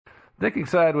Thinking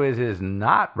Sideways is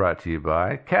not brought to you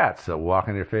by cats that walk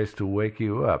in your face to wake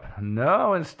you up.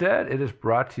 No, instead, it is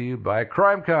brought to you by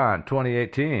CrimeCon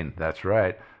 2018. That's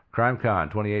right.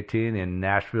 CrimeCon 2018 in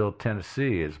Nashville,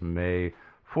 Tennessee is May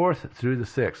 4th through the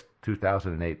 6th,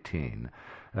 2018.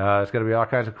 It's going to be all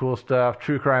kinds of cool stuff.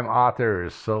 True crime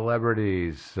authors,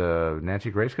 celebrities. Nancy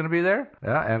Grace going to be there.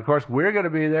 Yeah, and of course, we're going to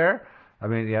be there. I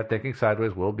mean, yeah, Thinking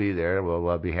Sideways will be there.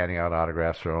 We'll be handing out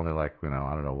autographs for only I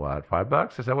don't know what,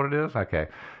 $5? Is that what it is? Okay.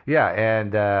 Yeah,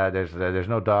 and there's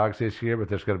no dogs this year, but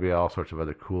there's going to be all sorts of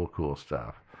other cool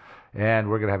stuff. And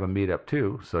we're going to have a meetup,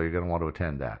 too, so you're going to want to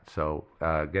attend that. So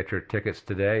get your tickets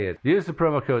today. Use the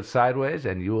promo code SIDEWAYS,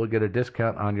 and you will get a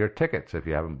discount on your tickets if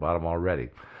you haven't bought them already.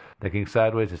 Thinking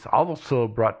Sideways is also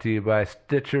brought to you by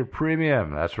Stitcher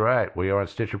Premium. That's right. We are on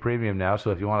Stitcher Premium now,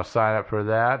 so if you want to sign up for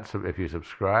that, so if you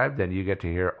subscribe, then you get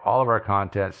to hear all of our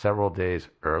content several days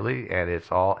early, and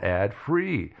it's all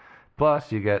ad-free.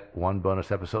 Plus, you get one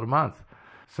bonus episode a month.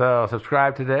 So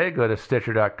subscribe today. Go to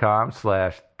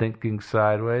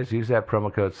Stitcher.com/ThinkingSideways. Use that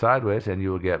promo code SIDEWAYS, and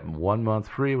you will get 1 month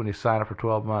free when you sign up for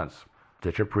 12 months.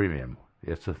 Stitcher Premium.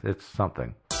 It's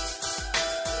something.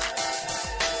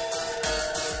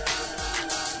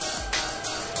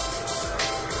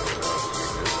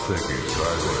 Thinking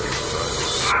Sideways.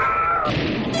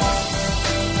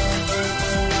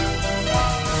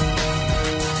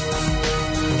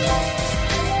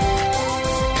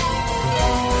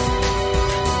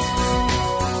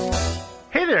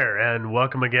 Hey there, and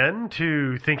welcome again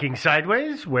to Thinking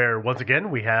Sideways, where once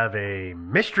again we have a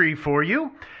mystery for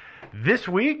you. This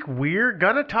week we're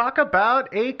going to talk about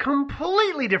a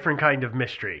completely different kind of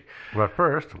mystery. But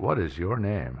first, what is your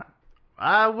name?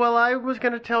 Well, I was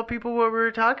going to tell people what we were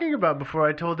talking about before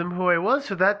I told them who I was,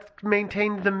 so that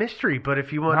maintained the mystery. But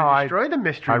if you want to destroy the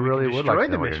mystery, I really would like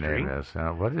to know what your name is.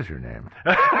 What is your name?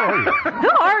 Who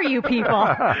are you people?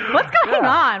 What's going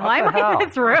on? Why am I in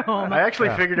this room? I actually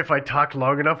figured if I talked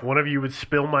long enough, one of you would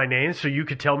spill my name so you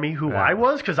could tell me who I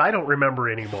was, because I don't remember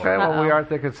anymore. Okay, well, we are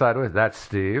Thinking Sideways. That's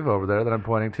Steve over there that I'm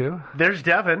pointing to. There's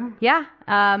Devin. Yeah.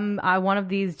 One of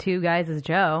these two guys is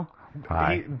Joe.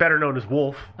 He, better known as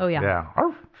Wolf. Oh, yeah. Yeah.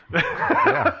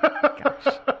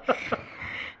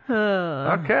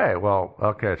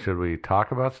 Okay, should we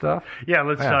talk about stuff? Yeah,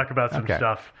 let's talk about some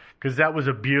stuff, because that was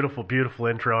a beautiful, beautiful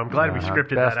intro. I'm glad we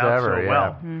scripted that out so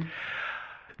well. Mm-hmm.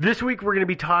 This week we're going to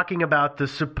be talking about the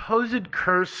supposed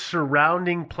curse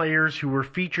surrounding players who were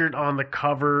featured on the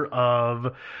cover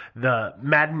of the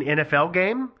Madden NFL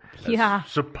game. Yeah.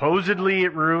 Supposedly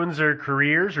it ruins their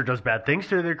careers or does bad things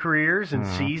to their careers and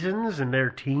seasons and their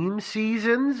team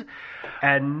seasons.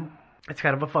 And it's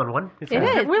kind of a fun one. It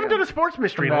is. We haven't done a sports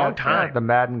mystery in a long time. Yeah, the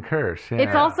Madden curse. Yeah.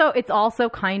 It's also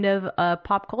kind of a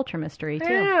pop culture mystery,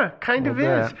 too. Yeah, kind of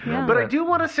is. Yeah. But I do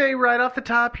want to say right off the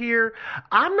top here,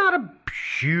 I'm not a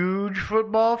huge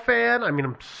football fan. I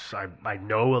mean, I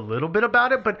know a little bit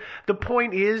about it, but the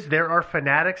point is there are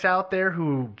fanatics out there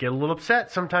who get a little upset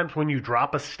sometimes when you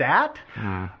drop a stat.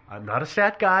 I'm not a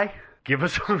stat guy. Give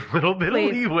us a little bit of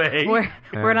leeway.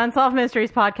 We're an Unsolved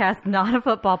Mysteries podcast, not a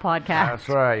football podcast. That's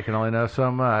right. You can only know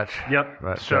so much. Yep.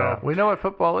 But, so we know what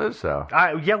football is, though.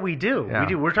 Yeah, we do. Yeah. We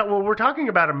do. We're talking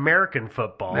about American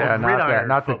football. Yeah,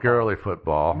 not the girly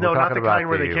football. No, not the kind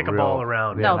where they kick a ball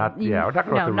around. Yeah, we're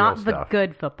talking about the real not stuff. the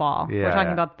good football. Yeah, we're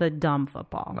talking about the dumb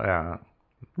football. Yeah.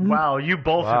 Wow, you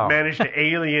both have managed to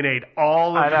alienate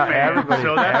all of the fans.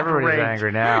 So that's everybody's great.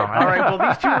 angry now. All right, well,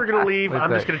 these two are going to leave.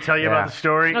 I'm just going to tell you about the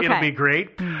story. Okay. It'll be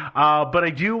great. But I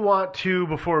do want to,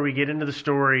 before we get into the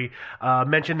story,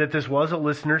 mention that this was a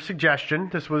listener suggestion.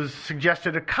 This was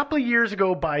suggested a couple of years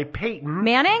ago by Peyton.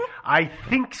 Manning? I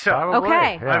think so. Probably,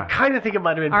 Okay. yeah. I kind of think it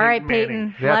might have been All Peyton right, Manning.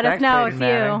 Peyton. Yeah, Let us thanks, know Peyton it's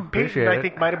Manning. you. Appreciate Peyton, I it.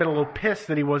 think, might have been a little pissed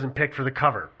that he wasn't picked for the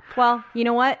cover. Well, you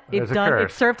know what? There's It's a done.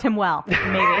 curse. It served him well.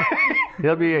 Maybe.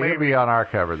 He'll be on our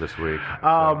cover this week.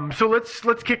 So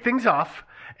let's kick things off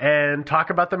and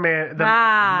talk about the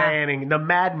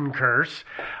Madden curse.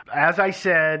 As I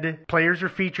said, players are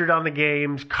featured on the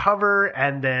game's cover,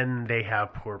 and then they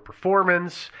have poor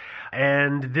performance,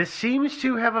 and this seems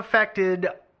to have affected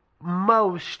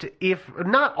most, if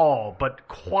not all, but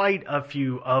quite a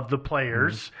few of the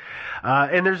players.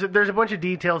 And there's a bunch of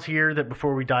details here that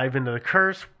before we dive into the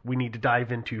curse, we need to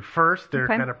dive into first. They're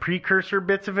kind of precursor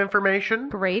bits of information.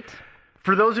 Great.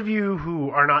 For those of you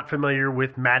who are not familiar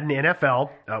with Madden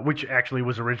NFL, which actually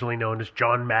was originally known as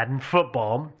John Madden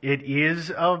Football, it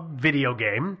is a video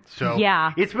game. So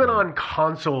Yeah. it's been on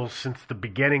consoles since the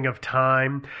beginning of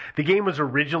time. The game was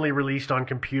originally released on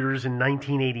computers in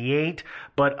 1988,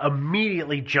 but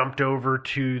immediately jumped over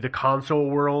to the console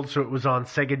world. So it was on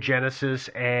Sega Genesis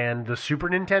and the Super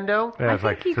Nintendo. Yeah, it's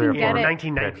think like you 3 or can 4 get it.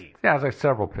 1990. Yeah, it's like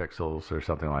several pixels or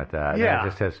something like that. Yeah. And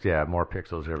it just has more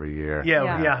pixels every year.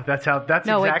 Yeah, that's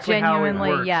No, exactly it how it genuinely,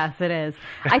 works. yes, it is.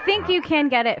 I think you can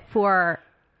get it for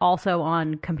also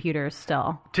on computers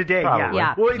still. Today, Probably.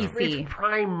 Yeah, Well, PC. it's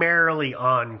primarily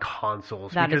on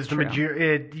consoles That because is true.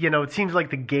 it seems like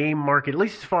the game market, at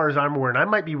least as far as I'm aware, and I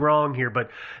might be wrong here,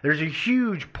 but there's a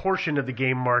huge portion of the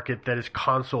game market that is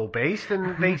console based,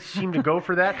 and they seem to go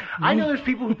for that. I know there's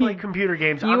people who play computer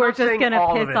games. You I'm were not just saying going to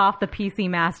all of piss it. off the PC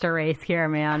master race here,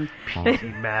 man.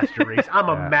 PC Master Race. I'm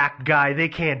a Mac guy. They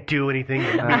can't do anything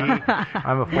to me.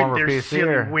 I'm a former With their silly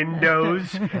PCer.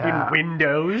 Windows in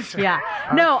Windows. Yeah.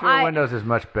 I'm No, sure Windows is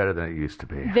much better than it used to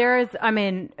be. there is,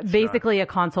 basically a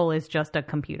console is just a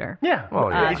computer. Yeah, Well,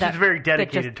 yeah. it's just very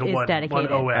dedicated to is one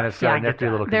dedicated. OS. And it's got Yeah. a nifty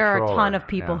little There are a controller. ton of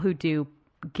people Yeah. who do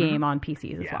game on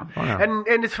PCs as well. Oh, yeah.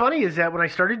 And it's funny is that when I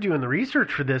started doing the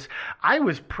research for this, I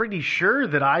was pretty sure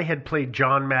that I had played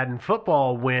John Madden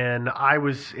Football when I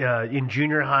was in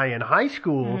junior high and high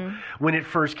school when it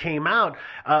first came out.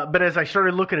 But as I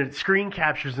started looking at screen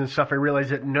captures and stuff, I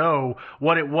realized that no,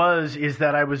 what it was is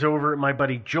that I was over at my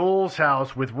buddy Joel's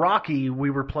house with Rocky. We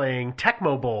were playing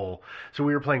Tecmo Bowl, so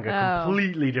we were playing a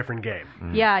completely different game.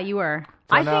 Yeah, you were.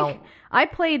 So I now- think I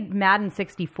played Madden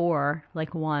 64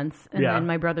 like once, and Yeah. then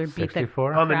my brother beat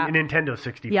 64? the On the crap. Nintendo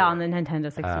 64. Yeah, on the Nintendo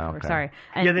 64. okay. Sorry.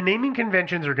 And Yeah, the naming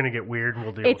conventions are going to get weird, and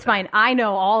we'll deal it's with fine. I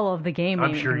know all of the game I'm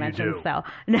naming sure you conventions, do. so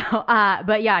no.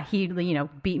 But yeah, he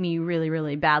beat me really,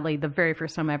 really badly the very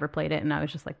first time I ever played it, and I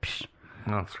was just like, psh.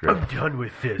 That's that. great. I'm done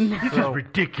with this. This is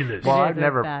ridiculous. Well, It is,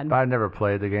 it's bad. I've never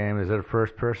played the game. Is it a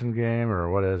first-person game, or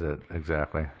what is it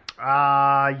exactly?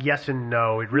 Yes and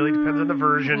no. It really depends on the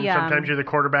version. yeah. Sometimes you're the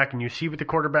quarterback and you see what the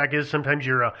quarterback is. Sometimes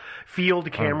you're a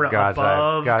field camera God's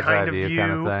above eye kind of view view.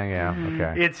 kind of thing.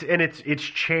 Yeah. Okay. It's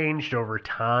changed over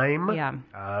time.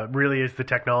 Yeah. Really, as the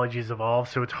technology's evolved,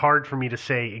 so it's hard for me to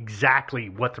say exactly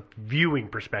what the viewing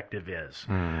perspective is.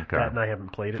 okay. That and I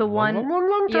haven't played it The in one, a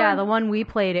long time. yeah, the one we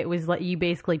played, it was like you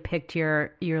basically picked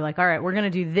you're like, all right, we're gonna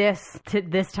do this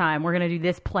this time. We're gonna do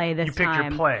this play this You picked your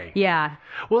time. play. Yeah,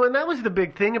 Well, and that was the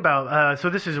big thing about, so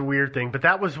this is a weird thing, but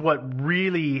that was what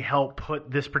really helped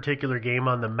put this particular game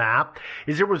on the map,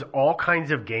 is there was all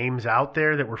kinds of games out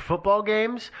there that were football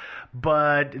games,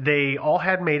 but they all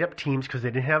had made-up teams because they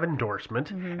didn't have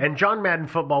endorsement, and John Madden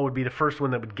Football would be the first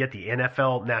one that would get the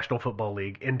NFL, National Football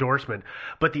League, endorsement.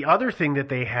 But the other thing that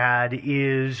they had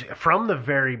is, from the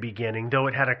very beginning, though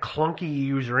it had a clunky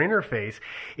user interface,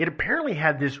 it apparently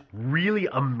had this really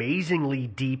amazingly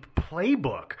deep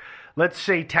playbook. Let's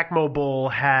say Tecmo Bowl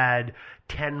had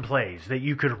 10 plays that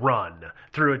you could run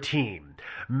through a team.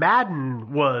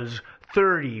 Madden was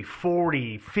 30,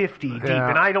 40, 50 deep, Yeah.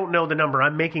 and I don't know the number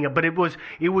I'm making up, but it was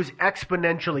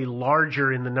exponentially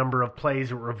larger in the number of plays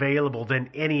that were available than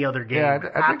any other game Yeah,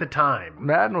 I at think the time.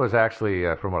 Madden was actually,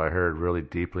 from what I heard, really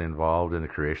deeply involved in the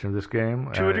creation of this game.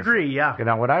 To a degree, yeah. You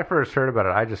know, when I first heard about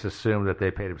it, I just assumed that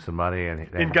they paid him some money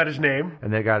And got his name.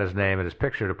 and they got his name and his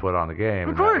picture to put on the game. Of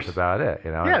and course. that was about it.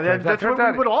 You know, Yeah, It turns that's what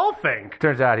out- we would all think.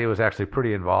 Turns out he was actually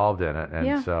pretty involved in it, and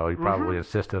Yeah. so he probably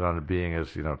insisted on it being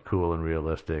as cool and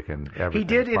realistic and everything. He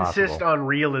did as possible. insist on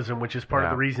realism, which is part of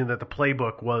Yeah. the reason that the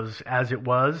playbook was as it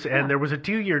was, and there was a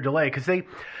 2-year delay because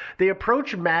they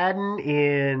approached Madden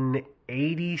in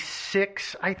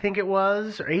 86, I think it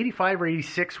was, or 85 or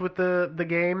 86 with the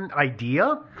game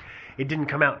idea. It didn't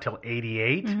come out until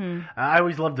 88. I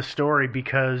always loved the story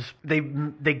because they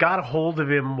got a hold of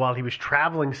him while he was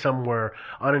traveling somewhere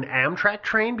on an Amtrak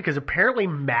train because apparently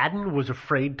Madden was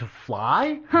afraid to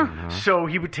fly. So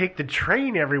he would take the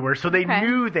train everywhere. So they Okay.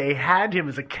 knew they had him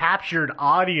as a captured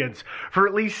audience for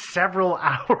at least several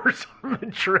hours on the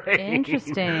train.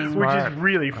 Interesting. Which is Smart.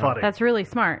 really funny. that's really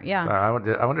smart. Yeah. I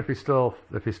wonder if he still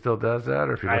does that,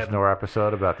 or if you I listen to our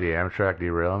episode about the Amtrak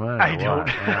derailment. I or don't. what.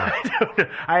 Yeah. I don't.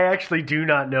 I actually do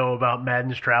not know about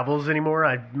Madden's travels anymore.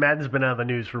 Madden's been out of the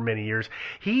news for many years.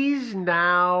 He's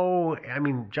now. I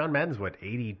mean, John Madden's what,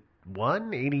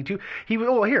 81, 82? He's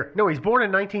born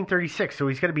in 1936, so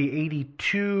he's got to be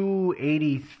 82,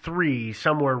 83,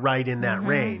 somewhere right in that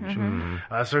range.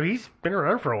 So he's been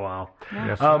around for a while.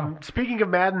 Yes, so. Speaking of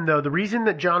Madden, though, the reason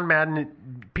that John Madden,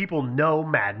 people know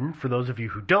Madden, for those of you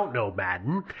who don't know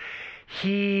Madden,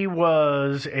 He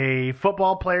was a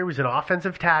football player. He was an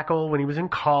offensive tackle when he was in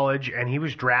college, and he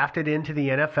was drafted into the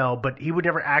NFL, but he would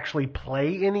never actually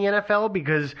play in the NFL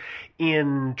because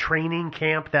in training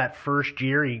camp that first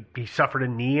year, he suffered a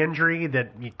knee injury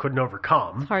that he couldn't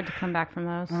overcome. It's hard to come back from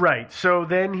those. Right. So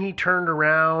then he turned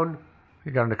around. He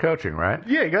got into coaching, right?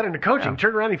 Yeah, he got into coaching.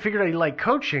 Turned around, he figured out he liked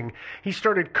coaching. He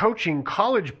started coaching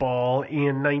college ball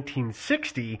in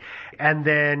 1960, and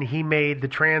then he made the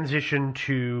transition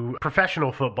to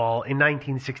professional football in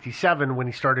 1967 when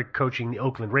he started coaching the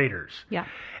Oakland Raiders. Yeah.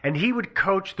 And he would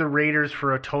coach the Raiders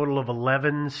for a total of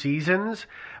 11 seasons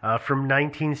from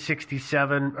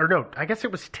 1967, or no, I guess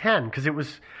it was 10, because it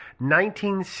was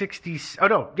 1960. Oh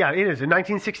no, yeah, it is. In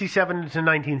 1967 to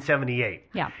 1978,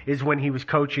 is when he was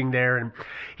coaching there, and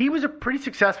he was a pretty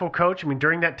successful coach. I mean,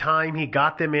 during that time, he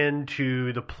got them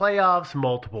into the playoffs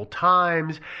multiple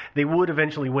times. They would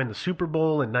eventually win the Super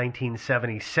Bowl in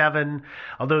 1977,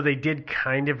 although they did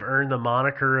kind of earn the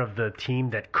moniker of the team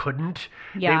that couldn't.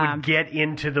 Yeah. They would get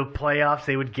into the playoffs,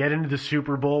 they would get into the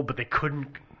Super Bowl, but they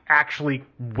couldn't actually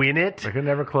win it. They could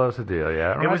never close the deal.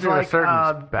 Yeah, it was like a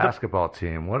certain basketball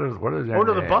team. What is their Oh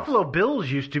no, the names? Buffalo Bills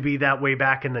used to be that way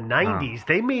back in the 90s. Oh.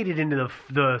 They made it into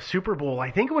the Super Bowl. I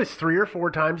think it was 3 or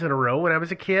 4 times in a row when I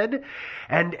was a kid,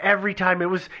 and every time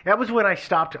that was when I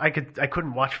stopped. I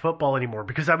couldn't watch football anymore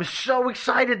because I was so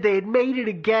excited they had made it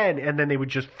again, and then they would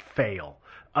just fail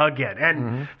again.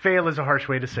 And fail is a harsh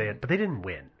way to say it, but they didn't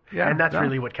win. Yeah, and that's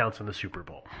really what counts in the Super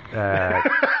Bowl.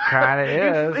 Kind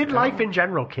of is. In life in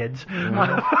general, kids.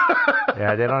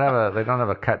 Yeah, they don't have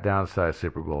a cut down size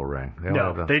Super Bowl ring. They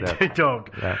don't.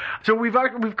 Yeah. So we've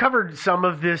covered some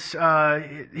of this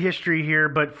history here,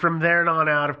 but from there on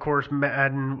out, of course,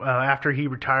 Madden, after he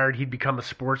retired, he'd become a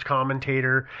sports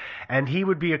commentator, and he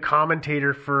would be a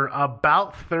commentator for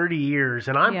about 30 years.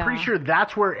 And I'm pretty sure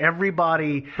that's where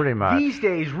everybody pretty much these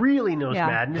days really knows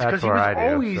Madden, is because he was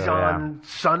always on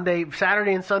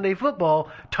Saturday and Sunday football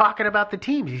talking about the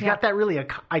teams. He's got that really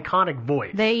iconic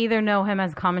voice. They either know him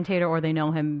as a commentator or they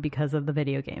know him because of the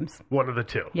video games. One of the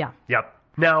two. Yeah. Yep.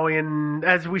 Now,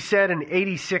 as we said, in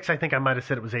 86, I think I might have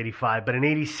said it was 85, but in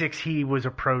 86, he was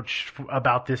approached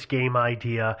about this game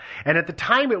idea. And at the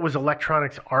time, it was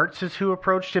Electronics Arts is who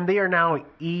approached him. They are now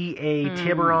EA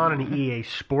Tiburon and EA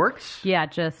Sports. Yeah,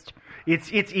 just...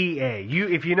 It's EA.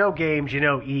 If you know games, you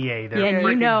know EA. They're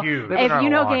freaking huge. If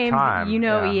you know games, you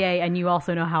know EA, and you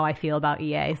also know how I feel about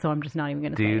EA. So I'm just not even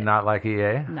going to say it. Do you not like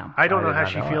EA? No. I don't know how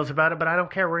she feels about it, but I don't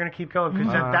care. We're going to keep going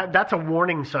because that's a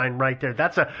warning sign right there.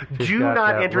 That's a do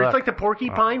not enter. Look. It's like the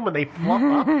porcupine when they fluff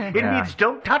up. It means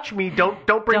don't touch me. Don't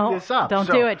bring this up. Don't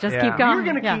do it. Just keep going. You're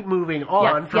going to keep moving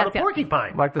on from the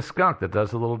porcupine. Like the skunk that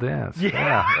does the little dance.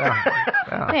 Yeah.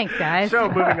 Thanks, guys. So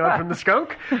moving on from the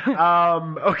skunk.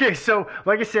 Okay, so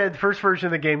like I said, the first version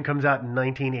of the game comes out in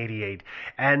 1988.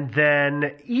 And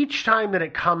then each time that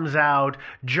it comes out,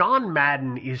 John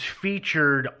Madden is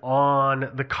featured on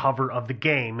the cover of the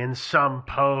game in some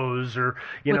pose, or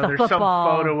there's some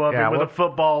photo of him with a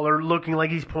football or looking like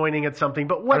he's pointing at something.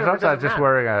 But whatever. Sometimes just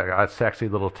wearing a sexy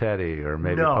little teddy, or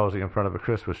maybe posing in front of a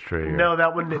Christmas tree. No,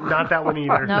 not that one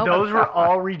either. Nope. Those were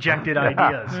all rejected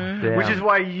ideas, which is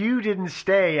why you didn't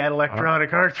stay at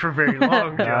Electronic Arts for very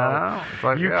long, Joe.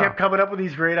 You kept coming up with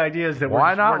these great ideas that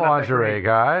why were not lingerie,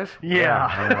 guys?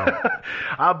 Yeah.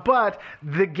 But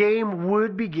the game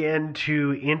would begin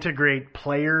to integrate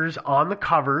players on the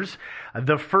covers.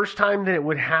 The first time that it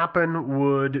would happen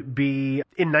would be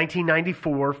in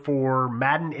 1994 for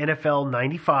Madden NFL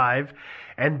 95.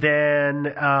 And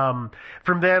then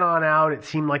from then on out, it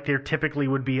seemed like there typically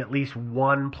would be at least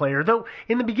one player. Though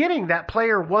in the beginning, that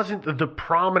player wasn't the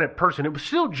prominent person. It was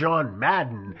still John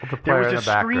Madden. There was a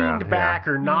screened back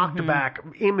or knocked back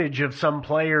image of some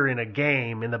player in a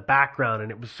game in the background,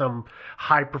 and it was some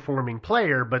high-performing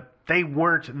player, but they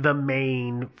weren't the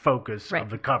main focus of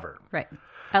the cover. Right.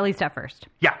 At least at first.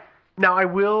 Yeah. Now, I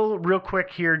will, real quick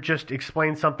here, just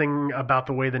explain something about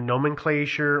the way the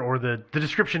nomenclature or the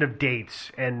description of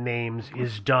dates and names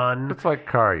is done. It's like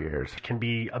car years. It can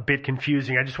be a bit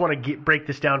confusing. I just want to break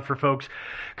this down for folks,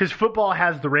 because football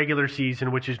has the regular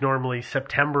season, which is normally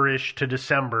September-ish to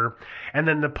December, and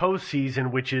then the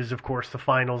postseason, which is, of course, the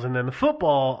finals, and then the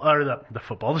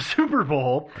Super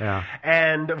Bowl. Yeah.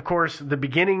 And, of course,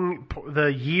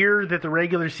 the year that the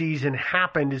regular season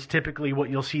happened is typically what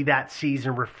you'll see that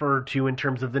season referred to in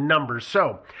terms of the numbers.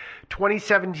 So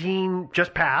 2017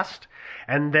 just passed,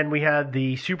 and then we had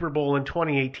the Super Bowl in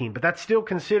 2018, but that's still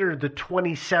considered the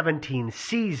 2017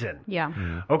 season.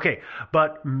 Yeah. Okay,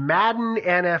 but Madden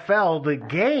NFL, the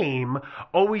game,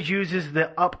 always uses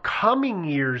the upcoming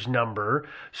year's number.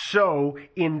 So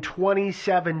in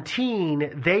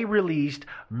 2017, they released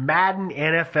Madden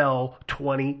NFL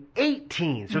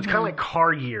 2018. So it's kind of like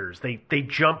car years. They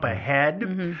jump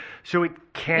ahead, so it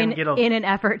can get in an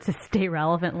effort to stay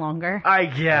relevant longer. I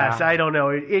guess. I don't know.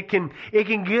 It can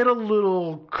get a little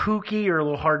kooky or a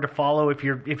little hard to follow if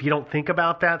you don't think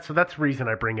about that. So that's the reason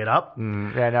I bring it up.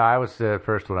 Yeah, no, I was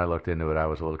first when I looked into it, I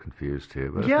was a little confused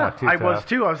too. But it's Yeah, not too I tough. was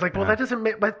too. I was like, well, that doesn't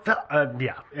make. But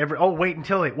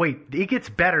it gets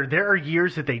better. There are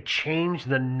years that they change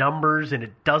the numbers and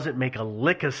it doesn't make a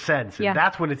lick of sense. And Yeah.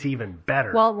 that's when it's even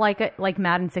better. Well, like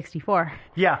Madden 64.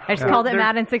 yeah, I just called it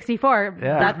Madden 64.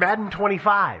 Yeah. That's, Madden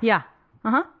 25. yeah.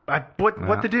 Uh-huh.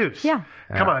 What the deuce? Yeah.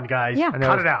 Come on, guys. Yeah. And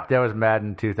Cut it out. That was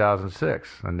Madden 2006,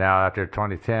 and now after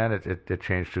 2010, it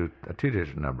changed to a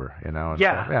 2-digit number. You know. And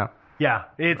Yeah. So, yeah. Yeah,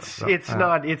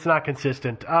 it's not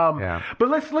consistent. But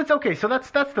let's okay. So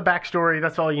that's the backstory.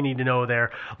 That's all you need to know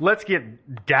there. Let's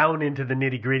get down into the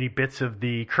nitty gritty bits of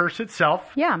the curse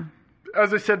itself. Yeah.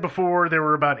 As I said before, there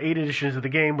were about 8 editions of the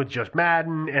game with just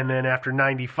Madden, and then after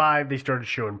 95, they started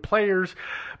showing players.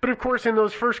 But of course, in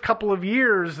those first couple of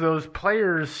years, those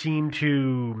players seemed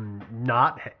to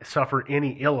not suffer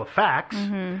any ill effects.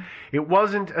 It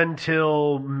wasn't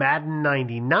until Madden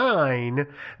 99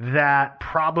 that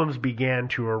problems began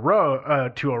to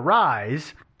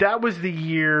arise. That was the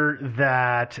year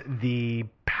that the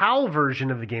PAL version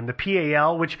of the game, the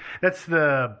PAL, which that's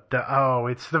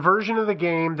it's the version of the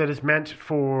game that is meant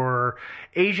for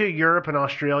Asia, Europe, and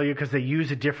Australia because they use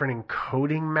a different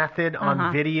encoding method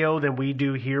on video than we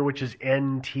do here, which is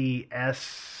NTS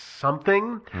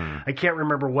something. I can't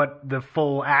remember what the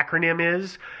full acronym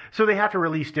is. So they have to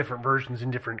release different versions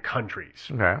in different countries.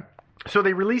 Okay. So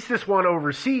they released this one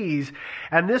overseas,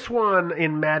 and this one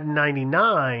in Madden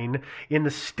 99, in the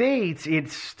States,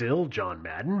 it's still John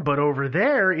Madden, but over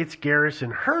there, it's Garrison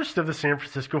Hearst of the San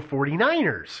Francisco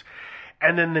 49ers.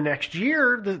 And then the next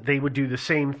year, they would do the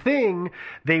same thing.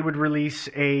 They would release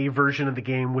a version of the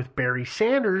game with Barry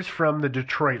Sanders from the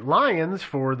Detroit Lions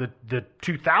for the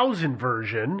 2000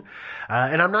 version.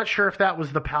 And I'm not sure if that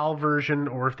was the PAL version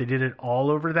or if they did it all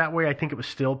over that way. I think it was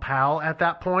still PAL at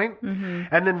that point.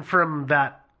 And then from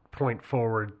that point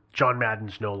forward, John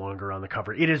Madden's no longer on the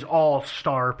cover. It is all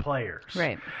star players.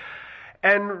 Right.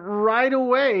 And right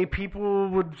away, people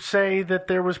would say that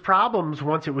there was problems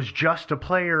once it was just a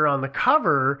player on the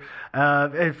cover.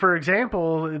 For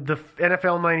example, the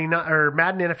NFL 99 or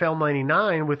Madden NFL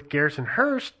 99 with Garrison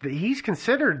Hearst, he's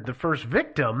considered the first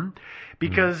victim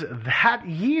because that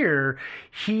year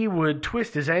he would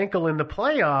twist his ankle in the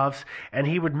playoffs and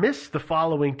he would miss the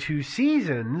following 2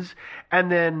 seasons.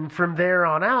 And then from there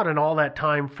on out and all that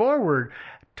time forward,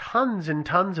 tons and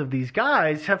tons of these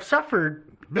guys have suffered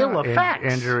ill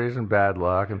effects. Injuries and bad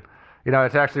luck. And, you know,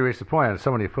 it's actually reached the point, and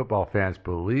so many football fans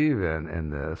believe in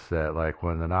this, that, like,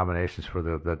 when the nominations for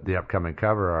the upcoming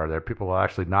cover are there, people will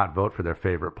actually not vote for their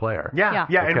favorite player. Yeah,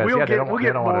 Because, and we'll get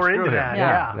wanna more screw into him. that.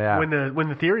 Yeah. When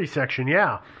the theory section,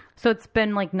 So it's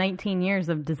been like 19 years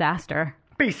of disaster.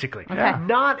 basically. Okay.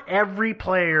 Not every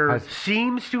player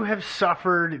seems to have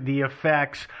suffered the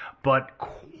effects, but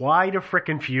quite a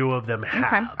frickin' few of them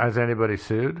have. Okay. Has anybody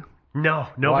sued? No, Why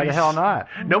nobody. the hell not?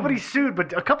 Nobody's sued,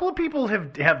 but a couple of people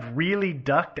have really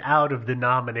ducked out of the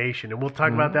nomination, and we'll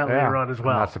talk about that later on as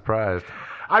well. I'm not surprised.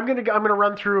 I'm gonna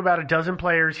run through about a dozen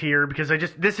players here because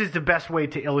this is the best way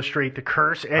to illustrate the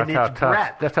curse and That's how its tough.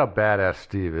 breadth. That's how badass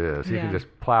Steve is. He Yeah. can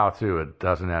just plow through a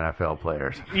dozen NFL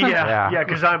players. Yeah,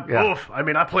 because I'm oof. I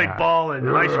mean, I played ball in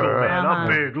high school, man. I'm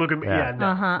big. Look at me. Yeah.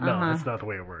 Yeah, no, that's not the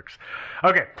way it works.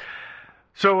 Okay.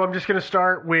 So I'm just going to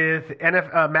start with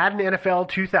Madden NFL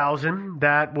 2000.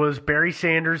 That was Barry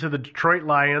Sanders of the Detroit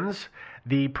Lions.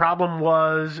 The problem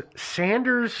was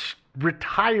Sanders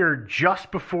retired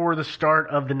just before the start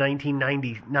of the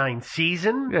 1999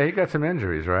 season. Yeah, he got some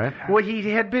injuries, right? Well, he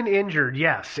had been injured,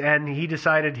 yes, and he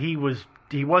decided he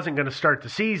wasn't going to start the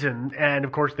season, and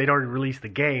of course they'd already released the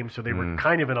game, so they were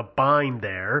kind of in a bind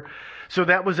there. So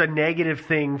that was a negative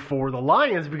thing for the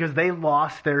Lions because they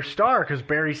lost their star because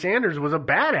Barry Sanders was a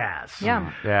badass.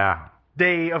 Yeah. Yeah.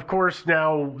 They, of course,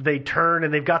 now they turn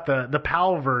and they've got the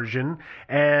PAL version,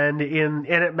 and in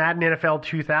Madden NFL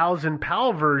 2000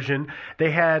 PAL version,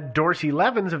 they had Dorsey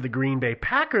Levens of the Green Bay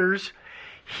Packers.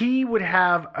 he would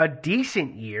have a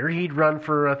decent year. He'd run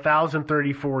for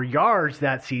 1,034 yards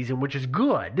that season, which is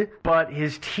good. But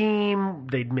his team,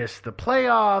 they'd miss the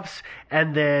playoffs.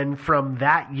 And then from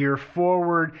that year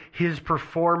forward, his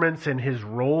performance and his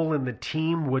role in the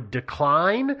team would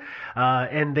decline.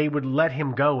 And they would let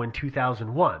him go in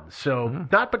 2001. So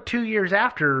not but 2 years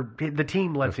after, the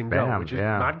team lets him go, which is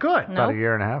not good. About a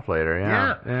year and a half later,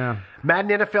 yeah.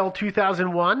 Madden NFL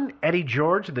 2001, Eddie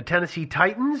George of the Tennessee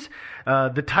Titans.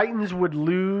 The Titans would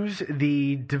lose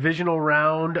the divisional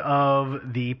round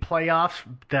of the playoffs,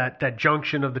 that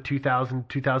junction of the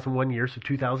 2000-2001 year, so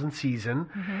 2000 season.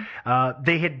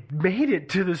 They had made it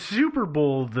to the Super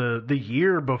Bowl the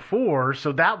year before,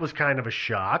 so that was kind of a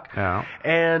shock. Yeah.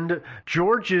 And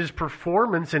George's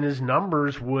performance and his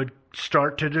numbers would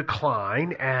start to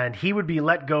decline, and he would be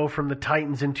let go from the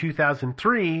Titans in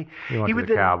 2003. He went to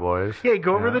the Cowboys. Yeah, he'd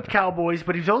go over to the Cowboys,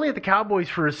 but he was only at the Cowboys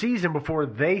for a season before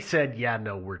they said, yeah,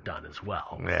 no, we're done as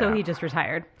well. Yeah. So he just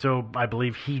retired. So I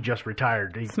believe he just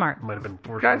retired. He Smart. might have been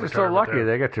forced Guys to are so retire lucky.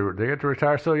 They get to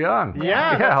retire so young.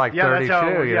 Yeah, like 32. that's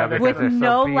how- you know, because With they're so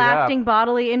no beat lasting up.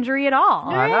 bodily injury at all.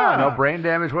 I Yeah. know, no brain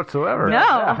damage whatsoever.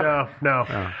 No.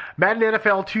 No. Madden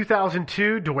NFL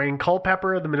 2002, Dwayne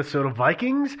Culpepper of the Minnesota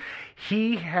Vikings.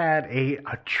 He had a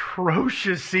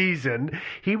atrocious season.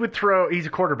 He's a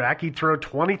quarterback. He'd throw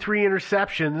 23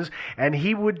 interceptions, and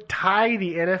he would tie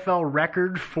the NFL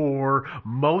record for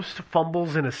most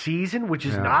fumbles in a season, which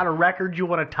is not a record you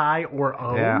want to tie or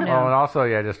own. Yeah. No. Oh, and also,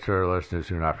 just for listeners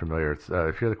who are not familiar, it's,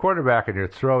 if you're the quarterback and you're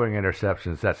throwing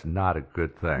interceptions, that's not a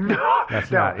good thing.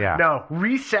 No,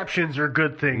 receptions are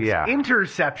good things. Yeah.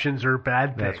 Interceptions are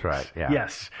bad things. That's right, yeah.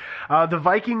 Yes. The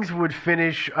Vikings would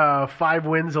finish 5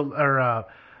 wins,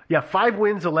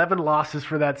 11 losses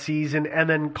for that season, and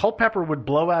then Culpepper would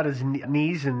blow out his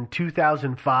knees in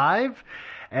 2005.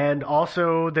 And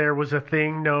also there was a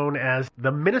thing known as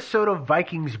the Minnesota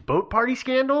Vikings boat party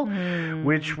scandal,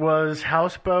 which was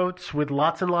houseboats with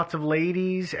lots and lots of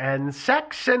ladies and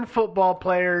sex and football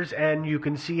players, and you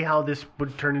can see how this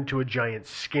would turn into a giant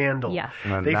scandal. Yes.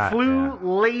 They flew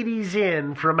ladies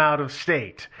in from out of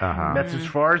state. That's as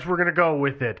far as we're going to go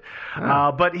with it.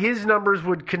 But his numbers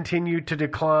would continue to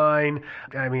decline.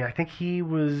 I mean, I think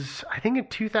in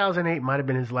 2008 might have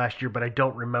been his last year, but I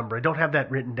don't remember. I don't have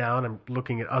that written down. I'm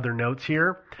looking at other notes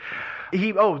here.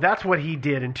 That's what he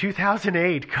did in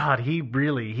 2008. God, the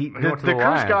curse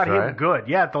Lions, got him right? good.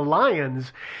 Yeah, at the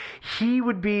Lions, he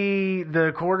would be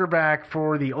the quarterback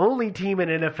for the only team in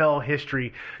NFL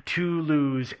history to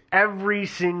lose every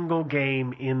single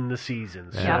game in the season.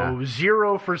 Yeah. So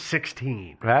 0 for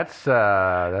 16. That's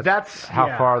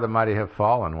how far the mighty have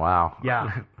fallen. Wow.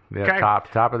 Yeah. Yeah,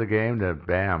 top of the game to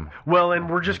bam. Well, and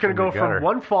we're just going to go from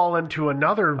one fallen to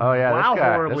another. Oh yeah, wow, this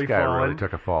horribly guy fallen. really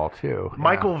took a fall too.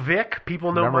 Michael Vick,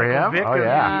 people know Remember Michael him? Vick Oh, of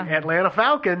yeah. the Atlanta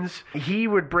Falcons. He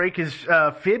would break his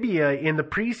fibia in the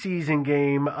preseason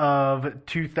game of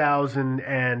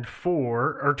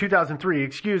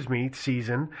 2003,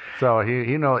 season. So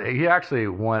he actually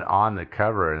went on the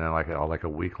cover, and then like a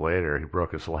week later, he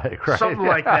broke his leg. Right? Something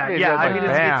like that. Yeah, I mean,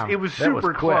 it was That was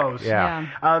super quick. close. Yeah.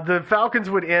 The Falcons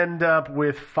would end up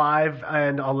with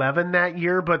 5-11 that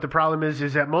year, but the problem is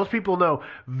that most people know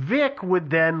Vic would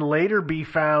then later be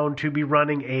found to be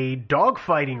running a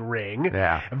dogfighting ring.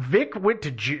 Yeah. Vic went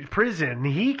to prison.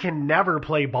 He can never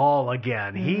play ball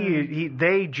again.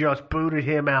 They just booted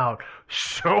him out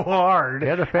so hard,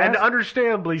 Yeah, the fans- and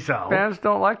understandably so. Fans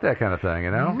don't like that kind of thing,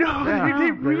 you know. No, Yeah, they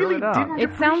really don't. didn't.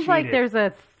 It sounds like appreciate there's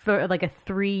a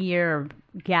 3-year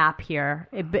gap here.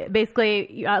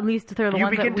 Basically, at least through the You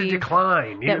ones begin that to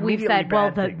decline. that we've Immediately said, well,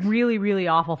 bad the things. really, really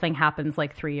awful thing happens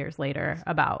like 3 years later.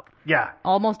 About Yeah.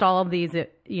 almost all of these, 3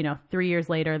 years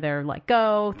later they're let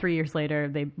go. 3 years later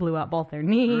they blew out both their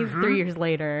knees. 3 years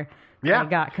later, Yeah. they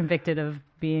got convicted of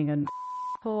being an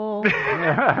asshole.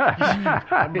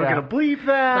 I'm going to bleep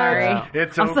that. Sorry.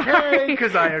 It's I'm okay sorry.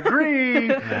 because I agree.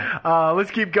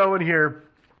 Let's keep going here.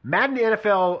 Madden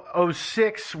NFL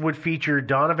 06 would feature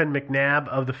Donovan McNabb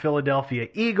of the Philadelphia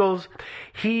Eagles.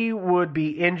 He would be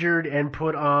injured and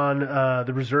put on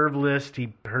the reserve list.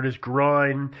 He hurt his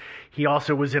groin. He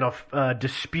also was in a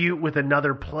dispute with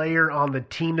another player on the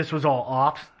team. This was all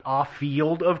off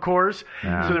field, of course.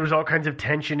 Yeah. So there was all kinds of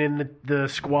tension in the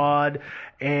squad.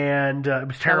 And it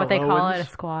was Is that Terrell what they call Owens. it,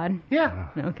 a squad? Yeah.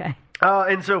 Okay.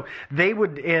 And so they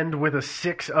would end with a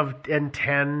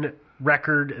 6-10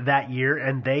 record that year,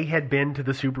 and they had been to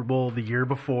the Super Bowl the year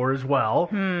before as well.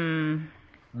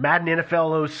 Madden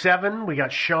NFL 07, we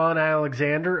got Sean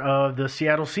Alexander of the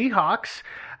Seattle Seahawks.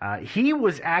 He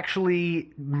was actually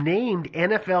named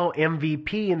NFL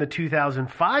MVP in the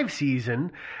 2005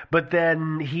 season, but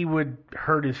then he would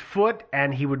hurt his foot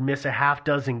and he would miss a half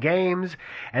dozen games,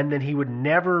 and then he would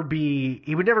never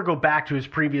go back to his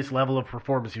previous level of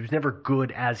performance. He was never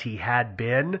good as he had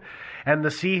been, and the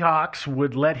Seahawks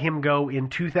would let him go in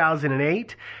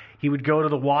 2008. He would go to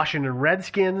the Washington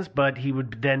Redskins, but he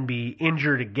would then be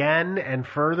injured again and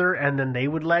further, and then they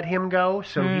would let him go.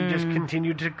 So he just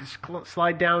continued to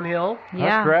slide downhill. Yeah.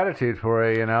 That's gratitude for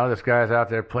you, This guy's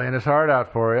out there playing his heart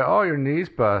out for you. Oh, your knee's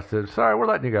busted. Sorry, we're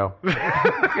letting you go.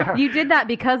 You did that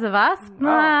because of us?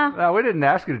 No, we didn't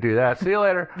ask you to do that. See you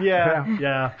later.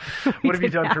 Yeah. What have you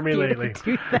done for me lately?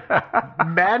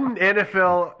 Madden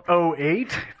NFL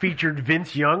 08 featured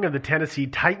Vince Young of the Tennessee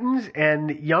Titans, and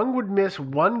Young would miss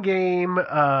one game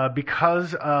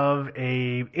because of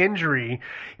a injury,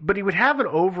 but he would have an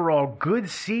overall good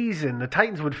season. The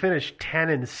Titans would finish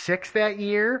 10-6 that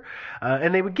year,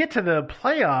 and they would get to the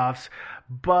playoffs,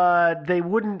 but they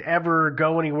wouldn't ever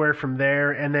go anywhere from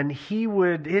there. And then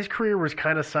his career was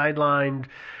kind of sidelined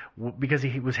because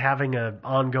he was having an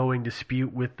ongoing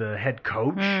dispute with the head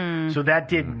coach. So that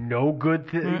did no good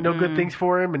things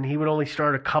for him, and he would only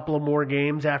start a couple of more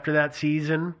games after that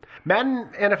season. Madden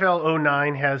NFL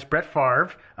 09 has Brett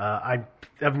Favre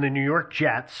of the New York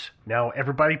Jets. Now,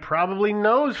 everybody probably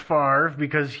knows Favre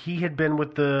because he had been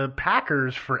with the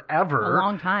Packers forever. A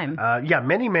long time.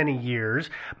 Many, many years.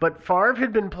 But Favre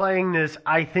had been playing this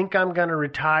I think I'm going to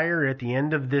retire at the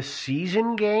end of this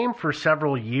season game for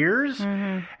several years.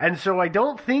 And so I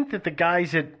don't think that the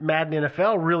guys at Madden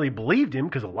NFL really believed him,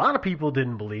 because a lot of people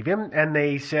didn't believe him. And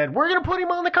they said, we're going to put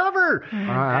him on the cover.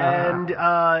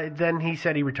 And then he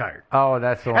said he retired. Oh,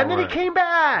 that's the one. And then he came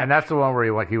back. And that's the one where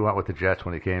he went with the Jets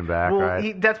when he came back,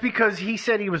 right? That's because he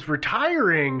said he was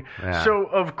retiring. Yeah. So,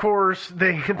 of course,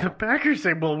 the Packers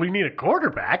say, well, we need a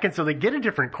quarterback. And so they get a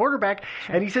different quarterback.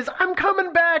 And he says, I'm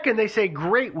coming back. And they say,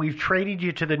 great, we've traded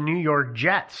you to the New York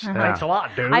Jets. Thanks a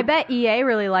lot, dude. I bet EA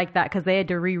really liked that because they had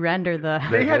to re-render the...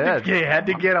 They had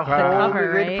to get a whole...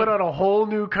 cover, They had to put on a whole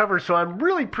new cover. So I'm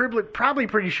really probably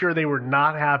pretty sure they were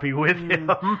not happy with him.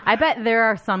 I bet there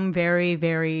are some very,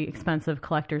 very expensive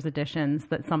collector's editions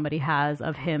that somebody has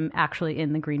of him actually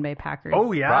in the Green Bay Packers.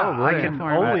 Oh, yeah. Probably. I can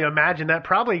only imagine that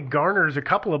probably garners a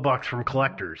couple of bucks from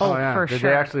collectors. Oh, yeah. for Did sure.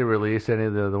 they actually release any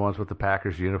of the ones with the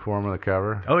Packers uniform on the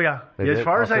cover? Oh, yeah. They As did?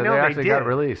 far as I know, they they actually did. got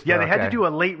released. Yeah, they had Okay. to do a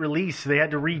late release. They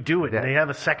had to redo it. Yeah. And they have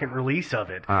a second release of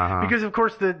it. Uh-huh. Because, of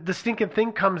course, the stinking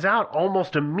thing comes out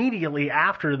almost immediately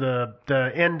after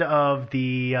the end of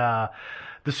the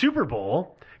Super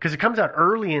Bowl. Because it comes out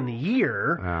early in the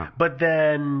year, but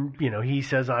then, he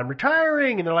says, I'm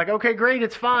retiring, and they're like, okay, great,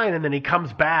 it's fine, and then he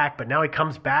comes back, but now he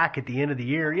comes back at the end of the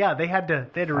year. Yeah, they had to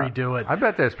redo it. I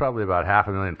bet there's probably about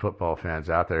 500,000 football fans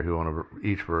out there who own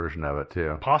each version of it,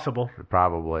 too. Possible.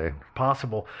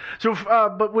 Possible. So,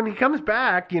 but when he comes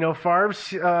back, Favre's,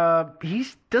 he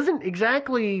doesn't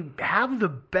exactly have the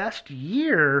best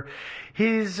year.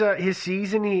 His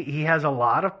season, he has a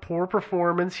lot of poor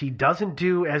performance. He doesn't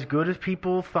do as good as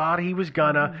people thought he was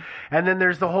gonna. And then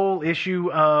there's the whole issue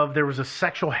of there was a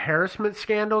sexual harassment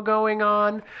scandal going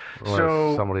on.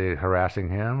 Was somebody harassing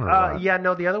him? Or what? Yeah,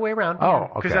 no, the other way around. Oh,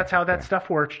 Because okay. that's how that stuff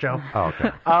works, Joe. Oh,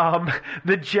 okay.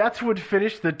 The Jets would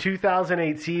finish the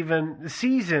 2008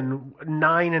 season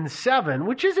 9-7,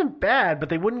 which isn't bad, but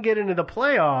they wouldn't get into the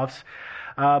playoffs.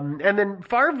 And then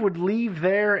Favre would leave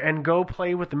there and go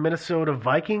play with the Minnesota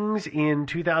Vikings in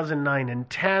 2009 and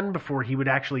 10 before he would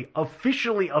actually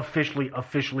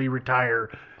officially retire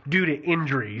due to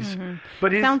injuries.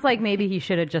 But Sounds like maybe he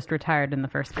should have just retired in the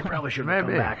first place. probably should have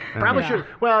come Maybe. back. Yeah. Probably should.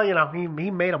 Well,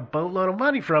 he made a boatload of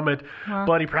money from it,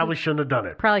 but he probably shouldn't have done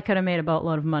it. Probably could have made a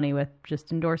boatload of money with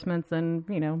just endorsements and,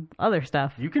 other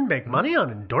stuff. You can make money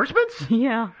on endorsements?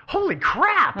 Yeah, Holy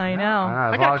crap! I know. As I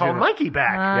long gotta as call you- Mikey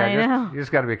back. I know. You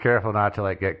just got to be careful not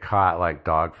to get caught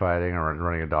dogfighting or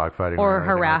running a dogfighting Or anything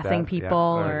like harassing that. people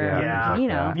or, Yeah. things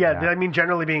like that. Yeah, I mean,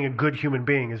 generally being a good human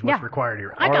being is what's Yeah. required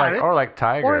here. I got it. Or like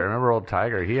Tiger. Or- Remember old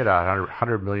Tiger? He had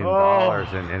 $100 million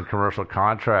in commercial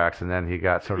contracts, and then he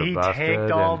got sort of He busted.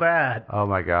 tanked all that. Oh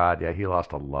my God! Yeah, he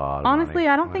lost a lot. Of Honestly, money.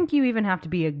 I don't think you even have to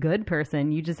be a good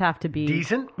person. You just have to be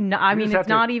Decent? No, I mean, just it's have to-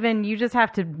 not even. You just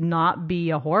have to not be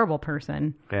a horrible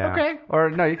person. Yeah. Okay. Or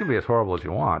no, you can be as horrible as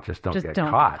you want. Just don't Just get don't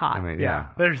caught. get caught. I mean, Yeah,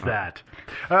 there's that.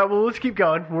 Well, let's keep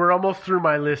going. We're almost through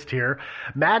my list here.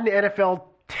 Madden NFL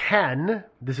 10,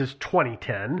 this is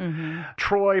 2010.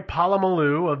 Troy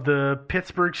Polamalu of the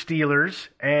Pittsburgh Steelers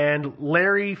and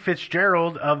Larry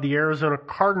Fitzgerald of the Arizona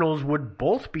Cardinals would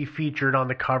both be featured on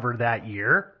the cover that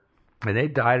year. And they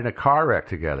died in a car wreck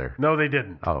together. No, they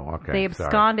didn't. Oh, okay. They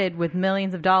absconded with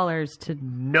millions of dollars to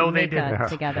No, they make that didn't.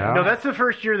 together. Yeah. No, that's the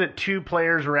first year that two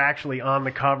players were actually on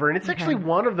the cover. And it's actually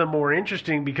one of them more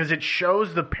interesting because it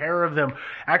shows the pair of them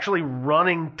actually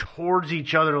running towards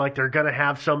each other like they're going to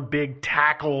have some big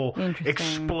tackle,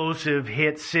 explosive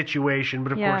hit situation.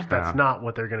 But, of course, that's not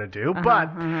what they're going to do.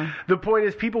 But the point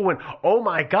is people went, oh,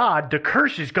 my God, the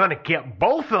curse is going to get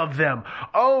both of them.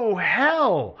 Oh,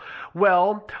 hell.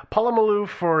 Well, Polamalu,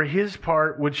 for his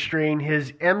part, would strain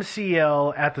his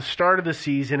MCL at the start of the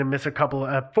season and miss a couple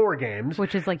of 4 games.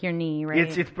 Which is like your knee,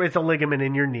 right? It's a ligament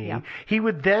in your knee. Yeah. He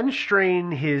would then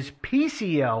strain his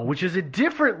PCL, which is a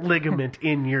different ligament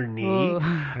in your knee.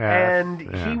 And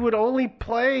he would only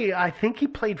play, I think he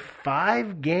played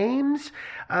 5 games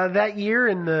that year,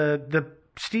 and the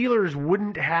Steelers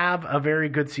wouldn't have a very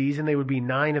good season. They would be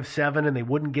 9 of 7, and they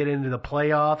wouldn't get into the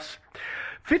playoffs.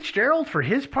 Fitzgerald, for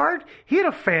his part, he had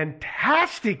a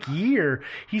fantastic year.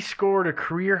 He scored a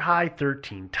career-high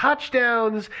 13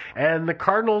 touchdowns, and the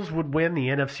Cardinals would win the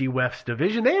NFC West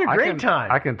division. They had a great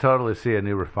time. I can totally see a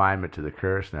new refinement to the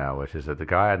curse now, which is that the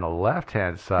guy on the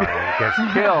left-hand side gets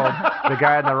killed. The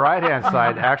guy on the right-hand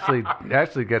side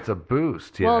actually gets a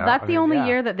boost. That's the only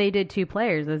year that they did 2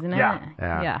 players, isn't it?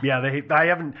 Yeah.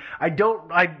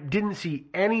 I didn't see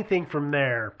anything from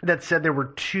there that said there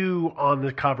were 2 on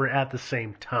the cover at the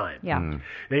same time. Yeah.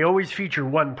 They always feature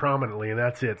 1 prominently, and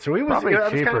that's it. So it was kind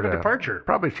of a departure.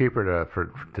 Probably cheaper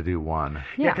to do 1.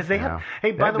 Yeah, because they have.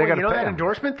 Hey, by the way, you know that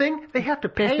endorsement thing? They have to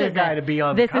pay a guy to be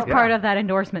on the cover. This is part of that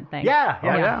endorsement thing.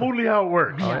 Yeah, totally how it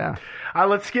works. Oh, yeah.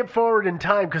 Let's skip forward in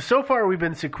time, because so far we've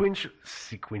been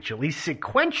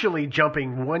sequentially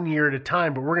jumping 1 year at a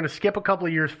time, but we're going to skip a couple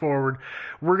of years forward.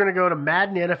 We're going to go to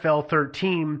Madden NFL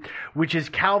 13, which is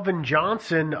Calvin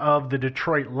Johnson of the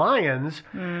Detroit Lions.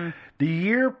 The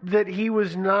year that he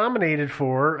was nominated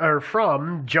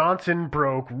from, Johnson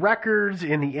broke records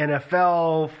in the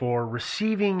NFL for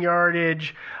receiving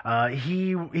yardage.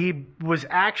 He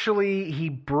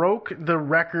broke the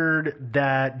record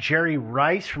that Jerry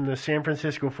Rice from the San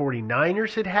Francisco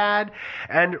 49ers had.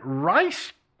 And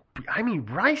Rice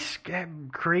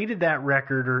created that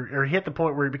record or hit the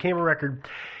point where it became a record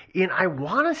in, I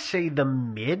want to say, the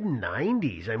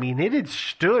mid-'90s. I mean, it had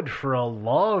stood for a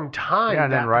long time. Yeah,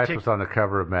 and then Rice was on the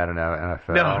cover of Madden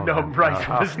NFL. No, Rice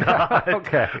was not.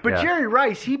 Okay. But Jerry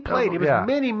Rice, he played. It was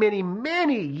many, many,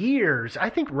 many years. I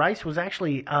think Rice was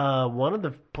actually one of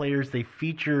the players they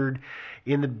featured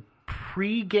in the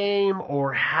pregame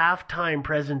or halftime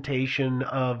presentation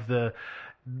of the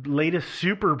latest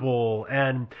Super Bowl.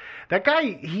 And that guy,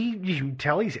 you can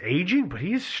tell he's aging, but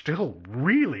he's still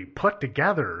really put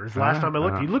together. Last time I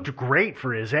looked, he looked great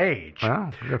for his age.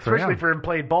 Especially for him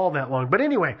played ball that long. But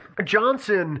anyway,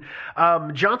 Johnson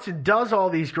does all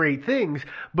these great things,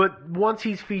 but once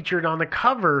he's featured on the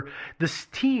cover, this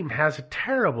team has a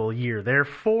terrible year. They're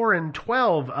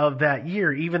 4-12 of that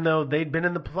year, even though they'd been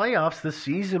in the playoffs the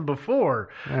season before.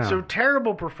 So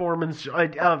terrible performance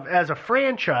as a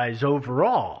franchise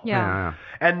overall. Yeah.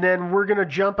 And then we're going to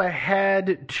jump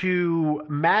ahead to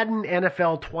Madden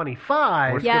NFL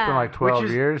 25. We're skipping like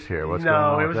 12 years here. What's going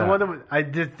on? No, it was the one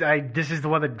that this is the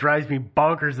one that drives me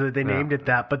bonkers that they named it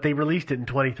that, but they released it in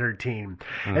 2013.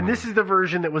 And this is the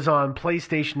version that was on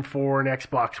PlayStation 4 and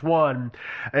Xbox One.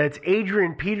 It's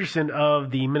Adrian Peterson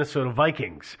of the Minnesota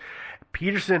Vikings.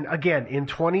 Peterson, again, in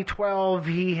 2012,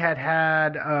 he had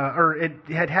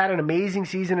an amazing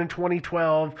season in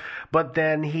 2012, but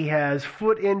then he has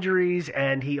foot injuries,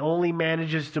 and he only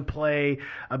manages to play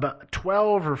about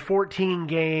 12 or 14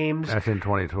 games. That's in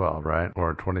 2012, right?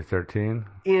 Or 2013?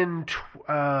 He had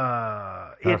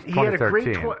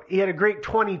a great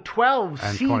 2012 and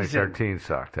season. 2013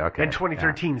 sucked. Okay. And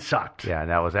 2013 sucked. Yeah,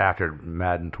 and that was after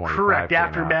Madden 25. Correct,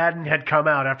 after Madden had come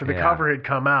out, after the cover had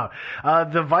come out.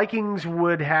 The Vikings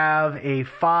would have a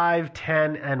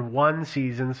 5-10-1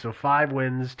 season, so 5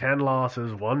 wins, 10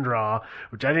 losses, 1 draw,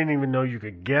 which I didn't even know you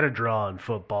could get a draw in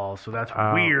football, so that's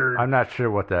weird. I'm not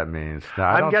sure what that means. No,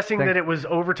 I'm guessing that it was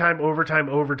overtime,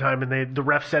 and the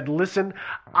ref said, listen,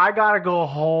 I got to go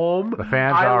home. The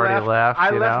fans already left.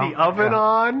 I left the oven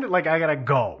on. Like, I got to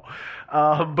go.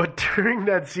 But during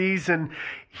that season,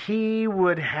 he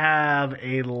would have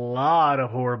a lot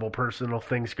of horrible personal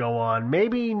things go on.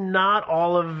 Maybe not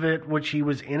all of it which he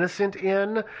was innocent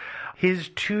in. His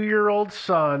 2-year-old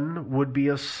son would be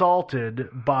assaulted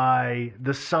by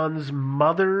the son's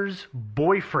mother's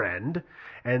boyfriend,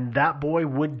 and that boy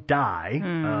would die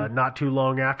not too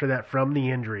long after that from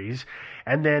the injuries.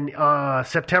 And then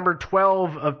September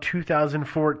 12 of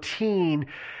 2014,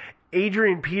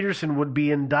 Adrian Peterson would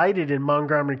be indicted in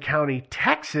Montgomery County,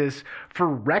 Texas, for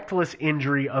reckless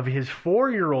injury of his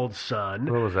 4-year-old son.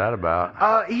 What was that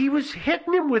about? He was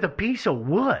hitting him with a piece of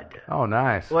wood. Oh,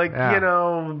 nice. Like,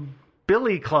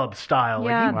 Billy Club style.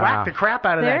 Yeah. Like, he whacked the crap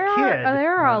out of that kid.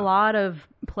 There are a lot of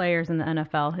players in the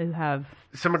NFL who have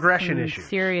some aggression issues.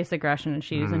 Serious aggression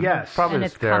issues. And yes. Probably and the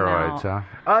it's come steroids, out.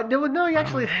 huh? No,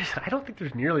 actually, I don't think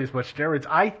there's nearly as much steroids.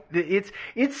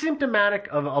 It's symptomatic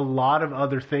of a lot of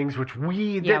other things, which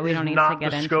we don't need not to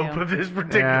get the scope of this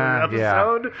particular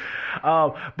episode.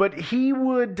 But he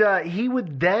would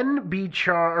then be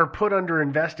put under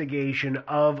investigation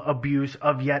of abuse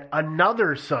of yet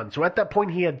another son. So at that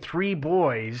point, he had 3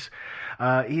 boys.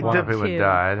 One of whom had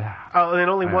died. Oh, and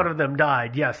only one of them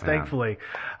died. Yes, thankfully.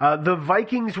 The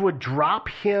Vikings would drop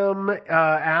him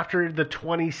after the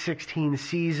 2016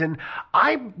 season.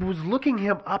 I was looking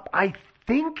him up. I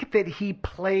think that he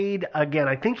played again.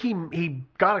 I think he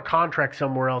got a contract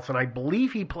somewhere else, and I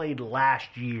believe he played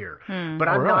last year. But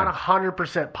I'm not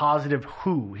 100% positive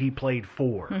who he played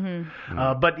for.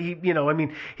 But he,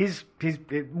 his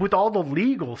with all the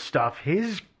legal stuff,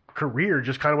 his career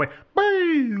just kind of went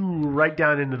right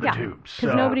down into the tubes.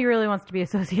 Because nobody really wants to be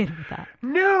associated with that.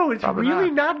 No, it's probably really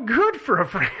not good for a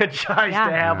franchise to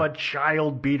have a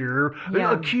child beater,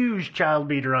 accused child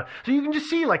beater. So you can just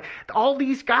see, like, all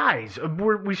these guys.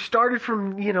 We started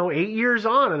from 8 years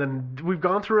on, and then we've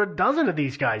gone through a dozen of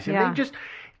these guys, and they just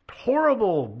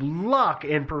horrible luck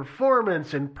and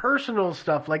performance and personal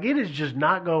stuff. Like, it is just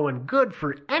not going good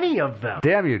for any of them.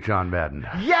 Damn you, John Madden.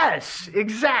 Yes,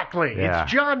 exactly. Yeah.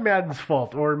 It's John Madden's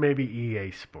fault, or maybe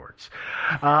EA Sports.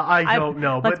 I don't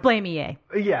know. Let's blame EA.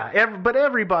 Yeah, but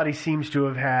everybody seems to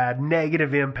have had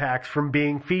negative impacts from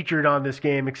being featured on this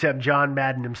game, except John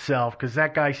Madden himself, because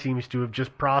that guy seems to have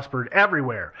just prospered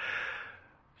everywhere.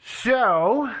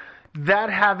 So, that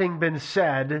having been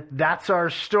said, that's our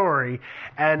story,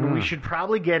 and we should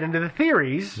probably get into the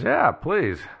theories. Yeah,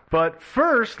 please. But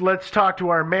first, let's talk to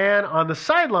our man on the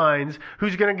sidelines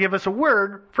who's going to give us a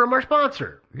word from our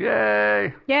sponsor.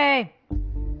 Yay! Yay!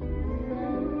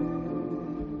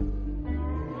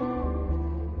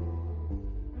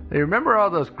 Hey, remember all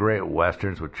those great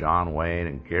westerns with John Wayne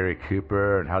and Gary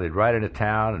Cooper and how they'd ride into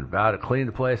town and vow to clean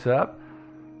the place up?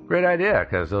 Great idea,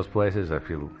 because those places, if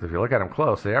you look at them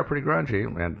close, they are pretty grungy,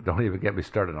 and don't even get me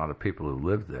started on the people who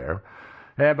lived there.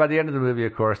 And by the end of the movie,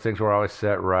 of course, things were always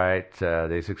set right.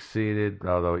 They succeeded,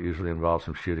 although it usually involved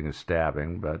some shooting and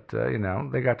stabbing, but, they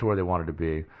got to where they wanted to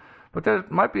be. But there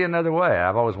might be another way.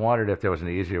 I've always wondered if there was an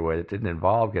easier way that didn't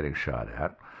involve getting shot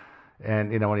at.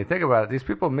 And, when you think about it, these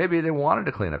people, maybe they wanted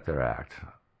to clean up their act.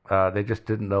 They just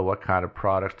didn't know what kind of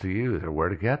products to use or where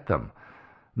to get them.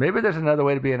 Maybe there's another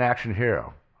way to be an action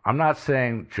hero. I'm not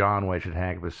saying John Wayne should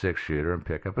hang up a 6-shooter and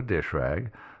pick up a dish rag,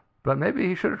 but maybe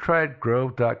he should have tried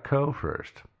Grove.co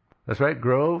first. That's right,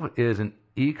 Grove is an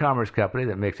e-commerce company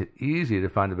that makes it easy to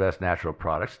find the best natural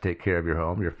products to take care of your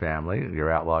home, your family,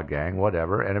 your outlaw gang,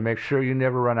 whatever, and to make sure you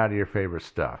never run out of your favorite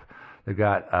stuff. They've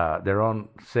got their own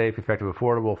safe, effective,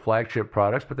 affordable flagship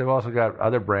products, but they've also got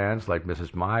other brands like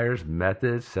Mrs. Meyer's,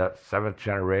 Methods, 7th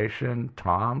Generation,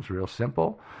 Tom's, Real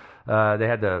Simple. They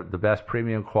had the best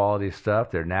premium quality stuff.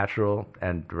 They're natural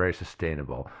and very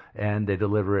sustainable. And they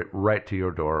deliver it right to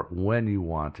your door when you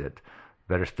want it.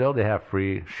 Better still, they have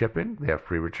free shipping. They have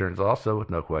free returns also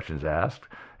with no questions asked.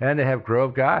 And they have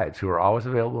Grove guides who are always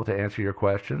available to answer your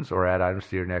questions or add items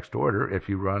to your next order if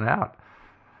you run out.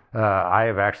 I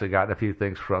have actually gotten a few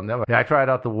things from them. I tried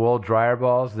out the wool dryer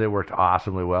balls. They worked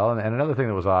awesomely well. And another thing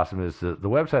that was awesome is the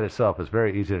website itself is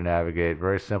very easy to navigate,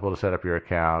 very simple to set up your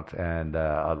account, and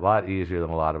a lot easier than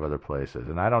a lot of other places.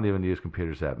 And I don't even use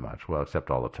computers that much, well, except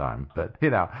all the time. But,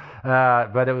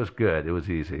 but it was good. It was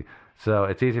easy. So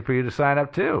it's easy for you to sign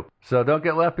up, too. So don't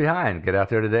get left behind. Get out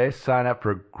there today. Sign up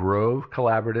for Grove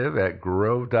Collaborative at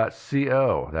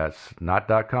grove.co. That's not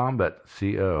 .com, but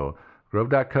 .co.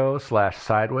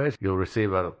 Grove.co/sideways. You'll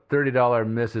receive a $30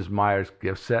 Mrs. Meyer's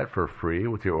gift set for free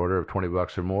with your order of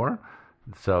 $20 or more.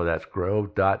 So that's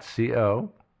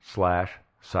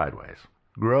grove.co/sideways.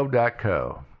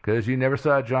 Grove.co. Because you never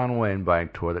saw John Wayne buying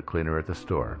toilet cleaner at the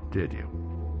store, did you?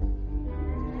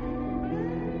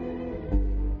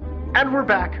 And we're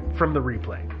back from the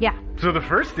replay. Yeah. So the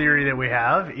first theory that we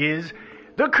have is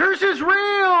the curse is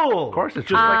real. Of course it's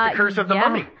just like the curse of the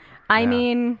mummy. I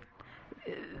mean...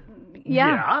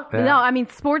 Yeah. No, I mean,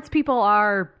 sports people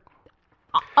are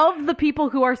of the people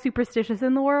who are superstitious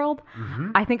in the world,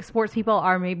 I think sports people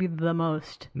are maybe the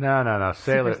most. No.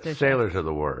 Superstitious. Sailors are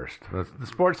the worst. The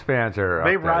sports fans are.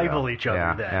 They up there, rival though. each other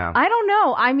Yeah, then. yeah. I don't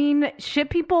know. I mean, ship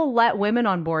people let women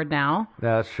on board now.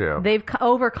 That's true. They've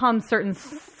overcome certain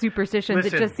superstitions.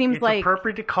 Listen, it just seems it's like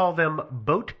appropriate to call them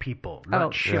boat people,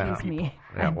 not ship excuse people. me.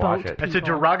 Yeah, And watch boat it. That's a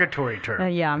people. derogatory term.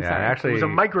 Yeah, I'm Yeah, sorry. actually, It was a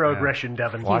microaggression,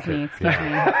 Devin. Watch Excuse me. it. Excuse me.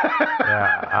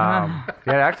 Yeah,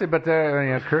 actually, but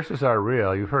curses are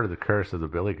real. You've heard of the curse of the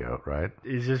billy goat, right?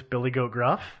 Is this Billy Goat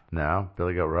Gruff? No,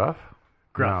 billy goat rough.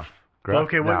 Gruff. No. Gruff?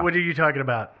 Okay, No. what are you talking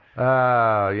about?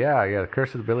 Yeah. The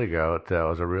curse of the billy goat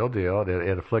was a real deal.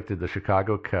 It afflicted the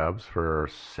Chicago Cubs for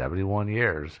 71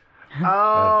 years.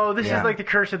 Oh, this yeah. is like the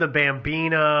curse of the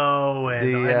Bambino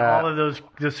and all of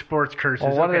the sports curses.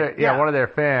 Well, one Okay, of their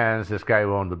fans, this guy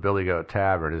who owned the Billy Goat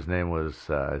Tavern, his name was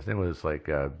like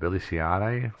Billy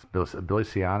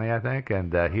Ciani, I think,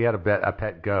 and he had a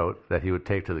pet goat that he would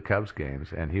take to the Cubs games,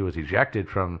 and he was ejected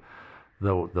from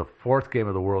the fourth game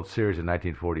of the World Series in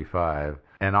 1945,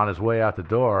 and on his way out the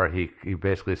door, he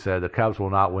basically said the Cubs will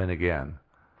not win again.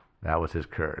 That was his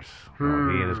curse. He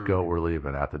and his goat were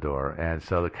leaving out the door. And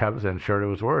so the Cubs, and sure to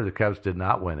his word, the Cubs did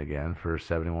not win again for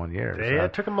 71 years.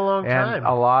 It took them a long time. And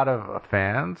a lot of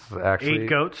fans actually... Ate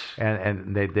goats.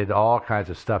 And they did all kinds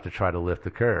of stuff to try to lift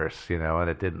the curse,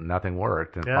 and nothing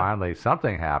worked. And finally,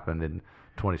 something happened in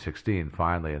 2016,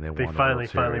 and they won the World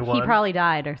Series. finally won. He probably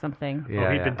died or something.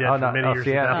 Yeah, he'd been dead for many years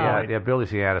at that point. Yeah, Billy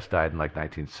Cianis died in like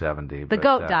 1970. The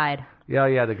goat died.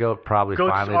 Yeah, the goat probably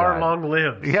Goats finally are died.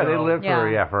 long-lived. Yeah, they so- live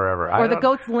forever. Or the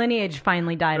goat's lineage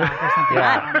finally died off or something.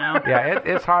 I don't know. Yeah,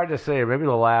 it's hard to say. Maybe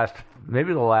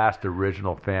the last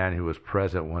original fan who was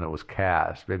present when it was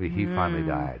cast. Maybe he finally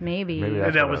died. Maybe. that's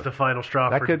And that what was it the final straw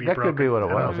That for could it to be that broken. could be what it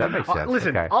was. That makes sense.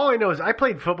 Listen, Okay. all I know is I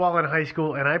played football in high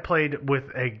school, and I played with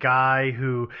a guy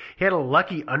who he had a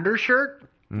lucky undershirt.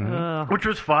 Ugh. Which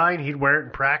was fine. He'd wear it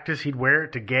in practice. He'd wear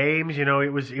it to games. It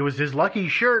was his lucky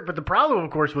shirt. But the problem, of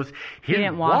course, was he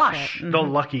didn't wash the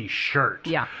lucky shirt.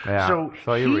 Yeah. Yeah,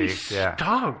 So he he reeked, yeah.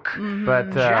 stunk.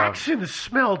 But Jackson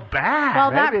smelled bad.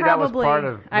 Well, that maybe that was probably- part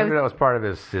of I was- that was part of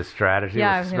his strategy.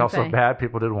 Yeah, I It was gonna smelled so say. bad,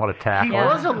 people didn't want to tackle. he him.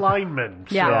 was a lineman.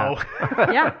 Yeah.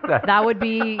 So. Yeah, that would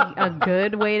be a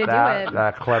good way to do it.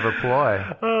 That clever ploy.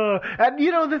 And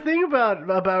the thing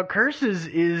about curses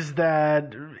is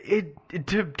that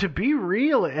to be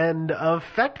real and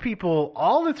affect people,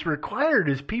 all that's required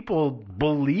is people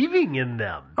believing in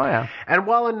them. Oh yeah. And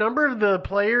while a number of the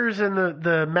players in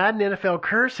the Madden NFL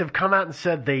curse have come out and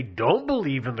said they don't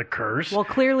believe in the curse, Well,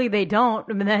 clearly they don't,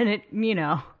 and then it,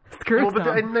 screws them.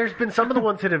 and there's been some of the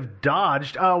ones that have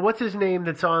dodged. What's his name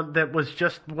that was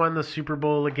just won the Super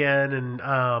Bowl again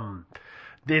and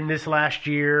in this last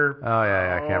year? Oh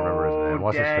yeah, I can't remember his name.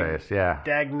 What's his face? Yeah.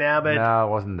 Dag Nabbit. No, it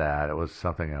wasn't that. It was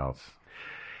something else.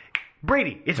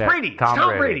 Brady. It's Yeah, Brady. Tom It's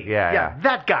Tom Brady. Brady. Yeah.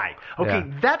 That guy. Okay,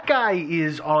 Yeah. that guy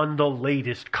is on the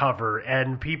latest cover,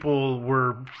 and people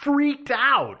were freaked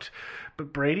out.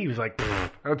 But Brady was like,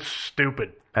 that's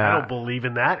stupid. I don't believe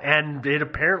in that. And it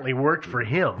apparently worked for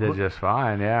him. Did just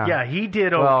fine, yeah. Yeah, he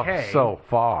did Well, okay. so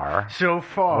far. So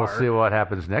far. We'll see what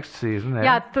happens next season. Eh?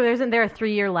 Yeah, isn't there a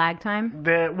 3-year lag time?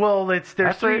 There's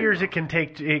That's 3 right. years it can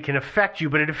affect you,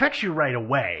 but it affects you right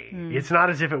away. It's not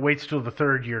as if it waits till the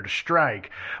third year to strike.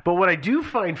 But what I do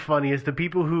find funny is the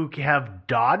people who have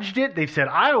dodged it, they've said,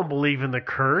 I don't believe in the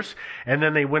curse, and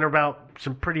then they went about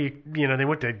some pretty, they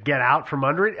went to get out from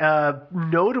under it.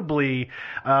 Notably,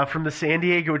 from the San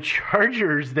Diego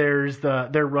Chargers, there's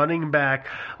their running back,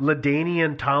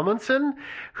 LaDainian Tomlinson,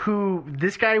 who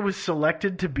this guy was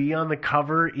selected to be on the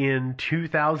cover in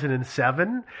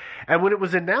 2007. And when it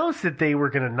was announced that they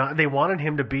wanted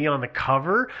him to be on the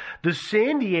cover, the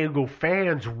San Diego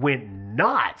fans went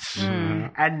nuts.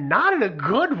 And not in a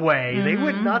good way. They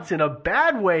went nuts in a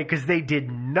bad way because they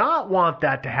did not want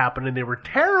that to happen, and they were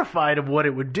terrified of what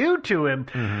it would do to him,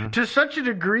 to such a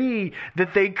degree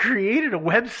that they created a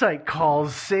website called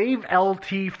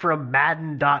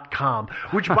SaveLTFromMadden.com,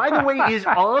 which, by the way, is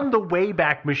on the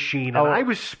Wayback Machine, and I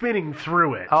was spinning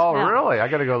through it. Oh, Yeah. really? I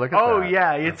got to go look at that. Oh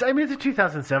yeah, it's a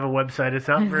 2007 website. It's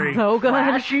not very so good.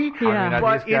 flashy, Yeah. I mean,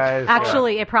 but these guys, it's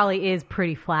Actually, it probably is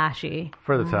pretty flashy.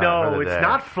 for the time. no, for the it's day.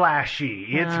 not flashy.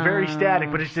 It's very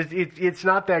static, but it's just it's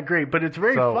not that great. But it's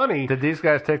very So, funny. Did these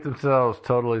guys take themselves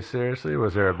totally seriously?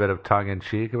 Was there a bit of tongue in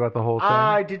cheek about the whole thing?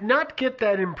 I did not get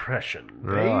that impression.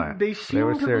 Really? They They seemed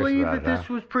were to serious believe about that it, this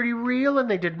huh? was pretty real, and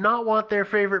they did not want their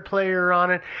favorite player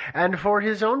on it. And for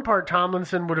his own part,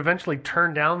 Tomlinson would eventually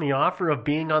turn down the offer of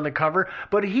being on the cover,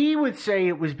 but he would say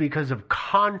it was because of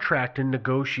contract and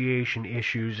negotiation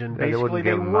issues, and They wouldn't basically they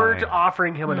give him weren't money.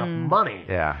 offering him enough money.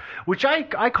 Yeah. Which I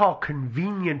call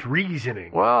convenient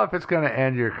reasoning. Well, if it's going to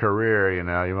end your career, you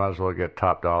might as well get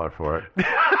top dollar for it.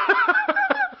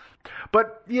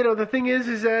 But, the thing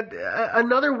is that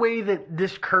another way that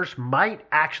this curse might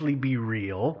actually be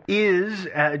real is,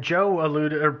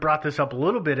 Joe brought this up a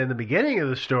little bit in the beginning of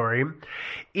the story,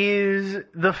 is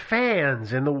the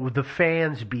fans and the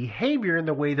fans' behavior and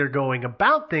the way they're going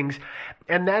about things.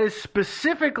 And that is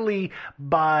specifically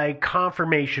by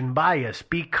confirmation bias,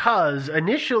 because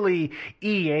initially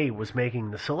EA was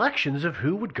making the selections of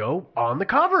who would go on the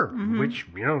cover, which,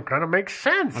 kind of makes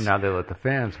sense. And now they let the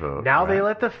fans vote. Now they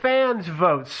let the fans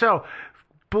vote. So,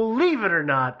 believe it or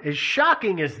not, as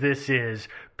shocking as this is,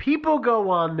 people go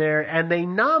on there and they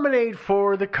nominate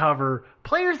for the cover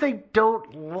players they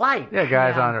don't like. Yeah,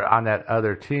 guys on that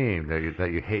other team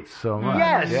that you hate so much.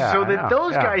 Yes, so that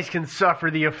those guys can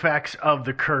suffer the effects of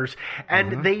the curse,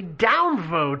 and they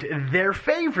downvote their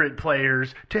favorite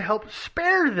players to help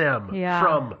spare them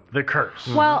from the curse.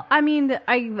 Well, I mean,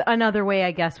 another way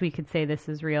I guess we could say this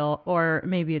is real, or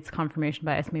maybe it's confirmation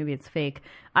bias, maybe it's fake.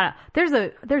 There's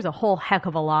a whole heck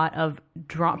of a lot of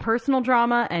personal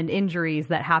drama and injuries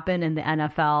that happen in the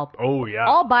NFL. Oh yeah,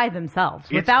 all by themselves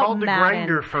it's without called the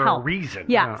grinder for help. a reason.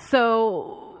 Yeah.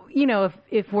 So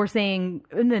if we're saying,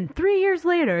 and then 3 years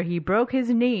later he broke his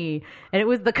knee and it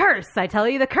was the curse. I tell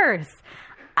you, the curse.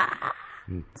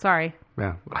 Sorry.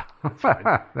 Yeah.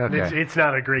 Okay. It's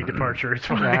not a great departure. It's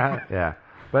fine. Yeah.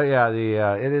 But yeah,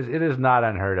 it is not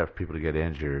unheard of people to get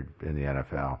injured in the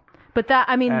NFL. But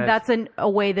that's a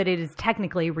way that it is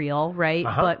technically real, right?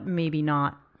 But maybe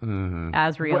not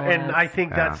as real. Well, and I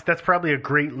think that's probably a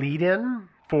great lead-in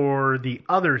for the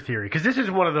other theory, because this is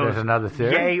one of those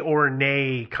yay or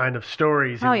nay kind of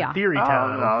stories in the theory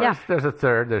town. There's a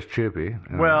third. There's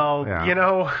Choopy. Well,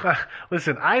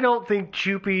 listen, I don't think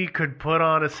Choopy could put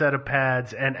on a set of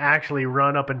pads and actually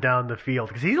run up and down the field,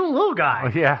 because he's a little guy.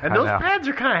 And those pads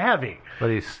are kind of heavy.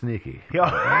 But he's sneaky.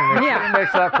 Yeah. He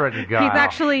makes up for it in guile. He's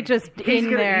actually just in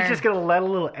there. He's just going to let a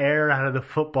little air out of the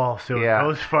football so it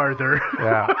goes farther.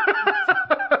 Yeah.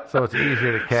 So it's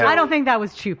easier to catch. I don't think that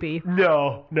was Choopy.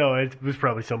 No, it was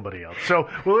probably somebody else. So,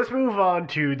 let's move on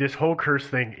to this whole curse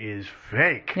thing is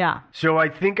fake. Yeah. So I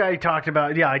think I talked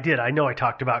about, I did. I know I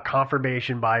talked about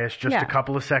confirmation bias just a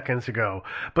couple of seconds ago.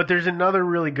 But there's another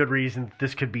really good reason that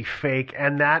this could be fake,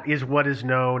 and that is what is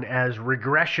known as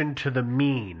regression to the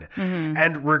mean.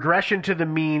 And regression to the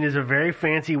mean is a very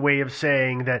fancy way of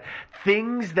saying that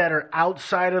things that are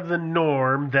outside of the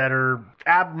norm, that are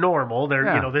abnormal,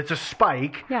 that's a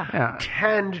spike,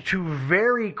 tend to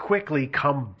very quickly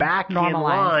come back in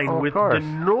line with the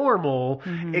normal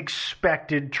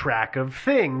expected track of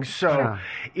things. So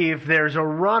if there's a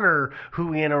runner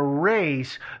who in a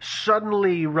race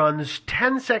suddenly runs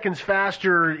 10 seconds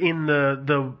faster in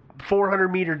the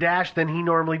 400-meter dash than he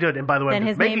normally did, and by the way, then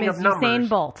his making name is up numbers, Usain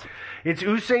Bolt. It's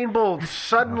Usain Bolt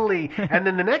suddenly, and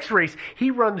then the next race, he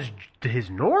runs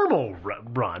his normal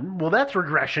run. Well, that's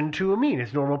regression to a mean,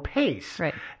 his normal pace.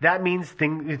 Right. That means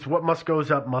it's what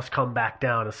goes up must come back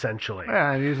down, essentially.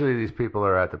 Yeah, and usually these people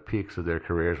are at the peaks of their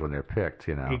careers when they're picked,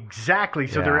 Exactly.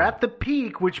 So they're at the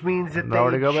peak, which means that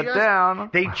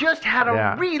they just had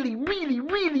a really, really,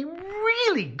 really,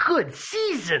 really good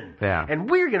season. Yeah. And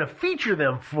we're going to feature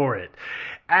them for it.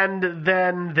 And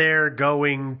then they're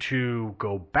going to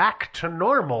go back to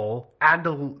normal,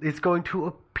 and it's going to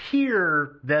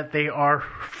appear that they are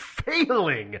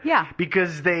failing. Yeah.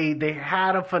 Because they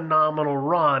had a phenomenal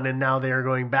run, and now they are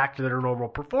going back to their normal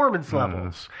performance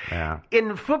levels. Yeah.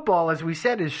 In football, as we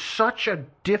said, is such a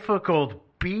difficult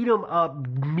beat 'em up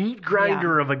meat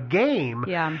grinder of a game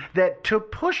that to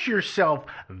push yourself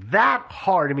that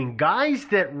hard, guys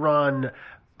that run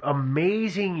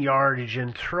amazing yardage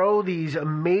and throw these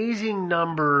amazing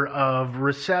number of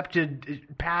received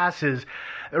passes,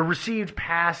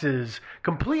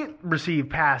 complete received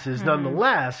passes,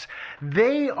 nonetheless,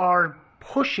 they are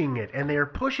pushing it, and they are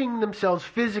pushing themselves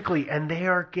physically, and they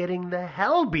are getting the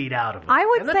hell beat out of them.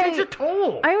 And that takes a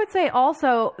toll. I would say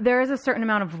also there is a certain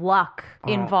amount of luck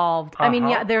involved.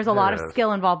 There's a lot of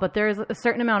skill involved, but there's a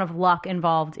certain amount of luck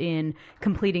involved in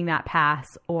completing that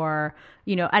pass, or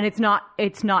and it's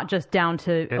not just down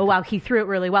to wow, he threw it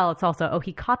really well. It's also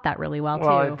he caught that really well too.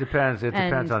 Well, it depends. It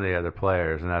depends on the other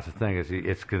players, and that's the thing. Is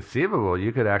it's conceivable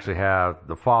you could actually have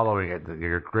the following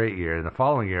your great year, and the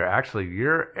following year actually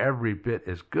you're every bit bit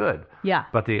as good. Yeah.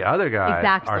 But the other guys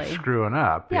Exactly. are screwing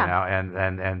up, Yeah. you know,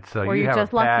 and so Or you you're have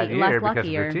just a bad lucky, year less because lucky, of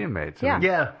your or- teammates. Yeah. I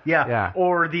mean, Yeah.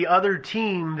 Or the other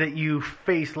team that you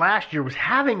faced last year was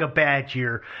having a bad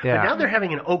year, Yeah. but now they're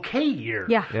having an okay year.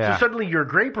 Yeah. Yeah. So suddenly your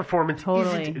great performance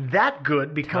Totally. isn't that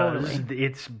good because Totally.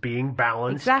 it's being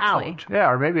balanced Exactly. out. Yeah,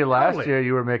 or maybe last Totally. year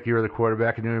you were the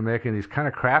quarterback and you were making these kind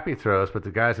of crappy throws, but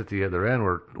the guys at the other end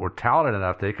were talented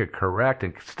enough they could correct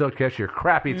and still catch your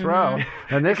crappy throw.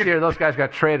 And this year those guys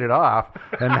got traded off,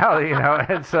 and now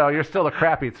and so you're still a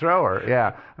crappy thrower.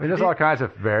 Yeah, I mean there's all kinds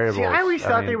of variables. See, I always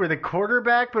thought they were the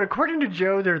quarterback, but according to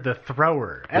Joe, they're the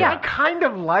thrower. And Yeah. I kind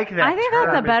of like that I think that's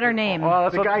term. a better name. Well,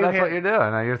 that's The what guy who that's hit- what you're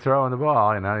doing. Now you're throwing the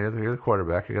ball. You know, you're the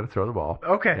quarterback. You got to throw the ball.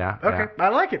 Okay. Yeah. Okay. I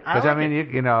like it. Because I mean,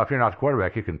 you know, if you're not the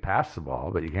quarterback, you can pass the ball,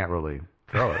 but you can't really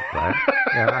throw it, right?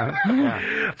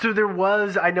 Yeah. So there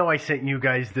was, I know I sent you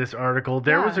guys this article.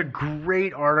 There Yeah. was a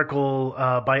great article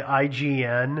by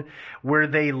IGN where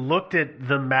they looked at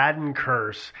the Madden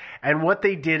curse. And what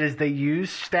they did is they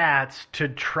used stats to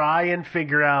try and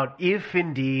figure out if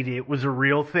indeed it was a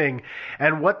real thing.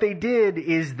 And what they did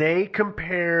is they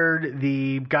compared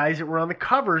the guys that were on the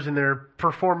covers and their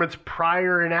performance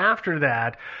prior and after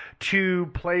that to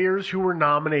players who were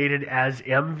nominated as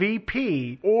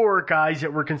MVP or guys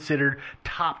that were considered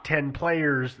top 10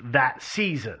 players that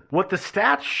season. What the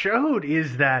stats showed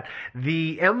is that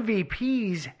the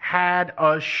MVPs had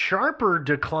a sharper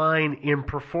decline in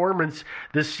performance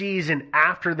the season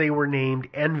after they were named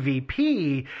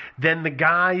MVP than the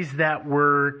guys that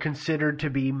were considered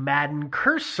to be Madden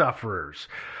curse sufferers.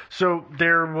 So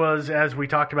there was, as we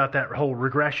talked about, that whole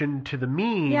regression to the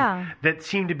mean that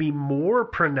seemed to be more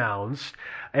pronounced.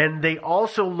 And they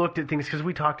also looked at things, because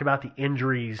we talked about the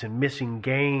injuries and missing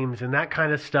games and that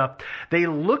kind of stuff. They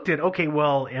looked at, okay,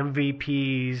 well,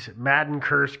 MVPs, Madden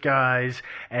curse guys,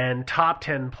 and top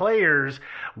 10 players,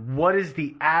 what is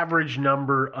the average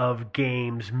number of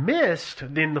games missed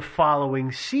in the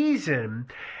following season?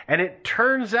 And it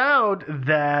turns out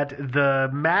that the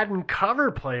Madden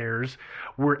cover players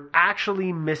were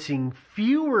actually missing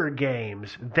fewer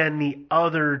games than the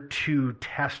other two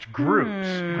test groups.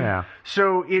 Yeah.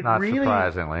 So it Not really,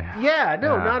 surprisingly. yeah,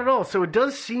 no, Yeah. not at all. So it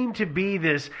does seem to be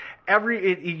this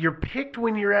you're picked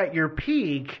when you're at your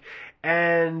peak,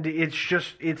 and it's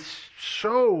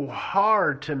so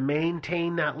hard to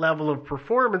maintain that level of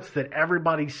performance that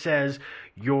everybody says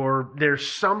there's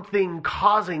something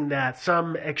causing that,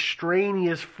 some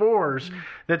extraneous force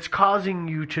that's causing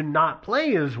you to not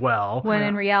play as well. When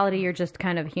in reality, you're just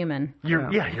kind of human. You're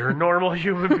a normal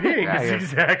human being. Yeah, That's you're-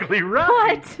 exactly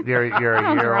right. What?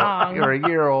 You're wrong. you're a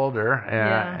year older,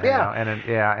 and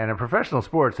Yeah. and in professional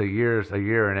sports, a year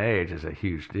in age is a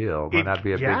huge deal. It might not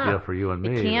be a big deal for you and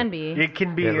me. It can but be. It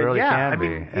can be. It really can I be,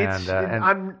 mean, it's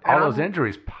and all those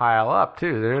injuries pile up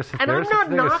too. There's And I'm not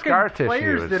thing with scar knocking tissue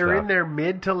players and that are stuff. in their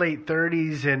mid to late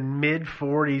 30s and mid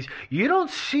 40s. You don't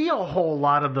see a whole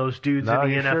lot of those dudes No, in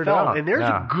the you NFL, sure don't. and there's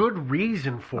Yeah. a good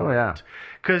reason for Oh, yeah. it.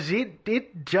 Because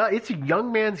it's a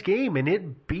young man's game, and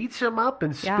it beats him up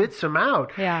and Yeah. spits him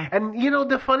out. Yeah. And,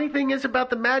 the funny thing is about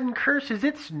the Madden curse is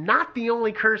it's not the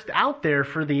only curse out there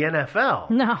for the NFL.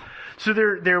 No. So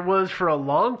there was, for a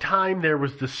long time, there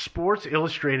was the Sports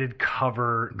Illustrated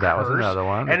cover That curse. was another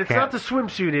one. And it's not the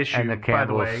swimsuit issue, and the by the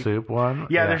Campbell way. soup one.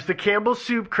 Yeah, there's the Campbell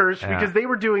Soup curse, Yeah. because they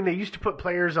used to put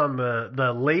players on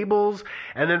the labels,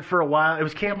 and then for a while it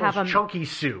was Campbell's have 'em- Chunky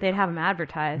Soup. They'd have them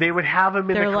advertised. They would have them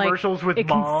in They're the commercials like, with it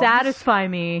moms. can satisfy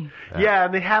me. Yeah,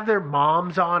 and they have their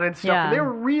moms on and stuff. Yeah. And they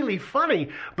were really funny.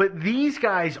 But these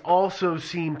guys also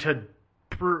seem to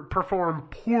perform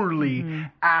poorly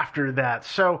after that.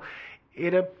 So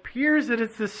it appears that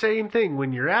it's the same thing.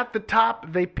 When you're at the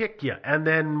top, they pick you. And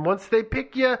then once they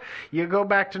pick you, you go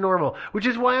back to normal. Which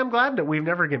is why I'm glad that we've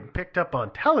never get picked up on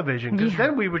television. Because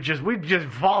then we'd just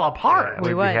fall apart. We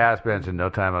We'd would. be has-beens in no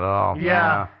time at all.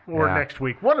 Yeah. Or Yeah. next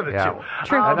week. One of the Yeah. two.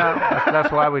 True. I know.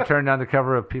 That's why we turned down the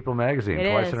cover of People magazine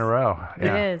It twice is. in a row.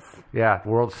 Yeah. It is. Yeah,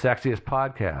 world's sexiest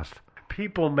podcast.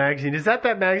 People magazine. Is that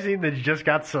magazine that's just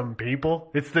got some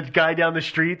people? It's the guy down the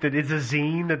street that is a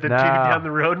zine that the No. dude down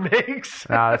the road makes?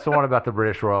 No, that's the one about the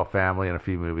British royal family and a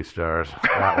few movie stars.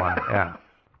 That one, yeah.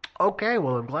 Okay,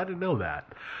 well, I'm glad to know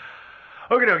that.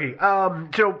 Okie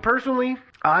dokie. So personally,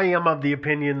 I am of the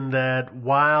opinion that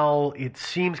while it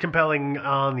seems compelling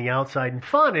on the outside and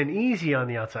fun and easy on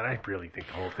the outside, I really think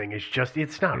the whole thing is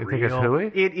it's not You real. think it's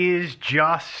hooey? It is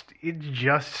just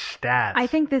stats. I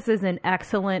think this is an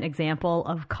excellent example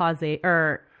of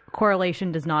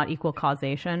correlation does not equal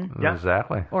causation. Yeah.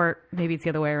 Exactly. Or maybe it's the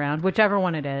other way around, whichever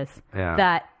one it is. Yeah.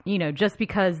 That, just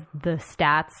because the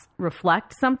stats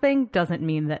reflect something doesn't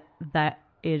mean that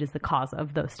it is the cause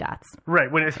of those stats.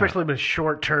 Right, especially when it's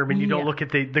short term and you don't look at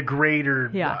the grade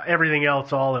or everything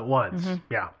else all at once.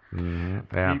 Yeah.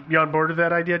 Mm-hmm. Yeah. You on board with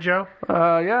that idea, Joe?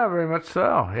 Yeah, very much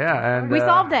so. Yeah, and we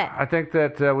solved it. I think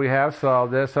that we have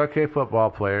solved this. Okay, football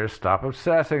players, stop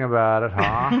obsessing about it,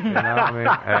 huh? You know, I mean,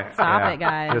 stop it,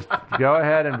 guys. Just go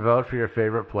ahead and vote for your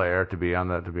favorite player to be on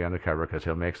the cover because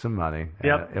he'll make some money.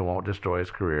 Yep. And it won't destroy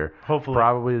his career. Hopefully.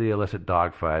 Probably the illicit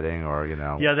dog fighting or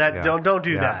don't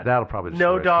do that. That'll probably destroy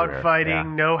no his dog career.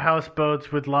 fighting, no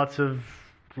houseboats with lots of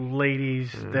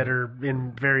ladies that are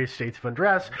in various states of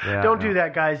undress. Don't do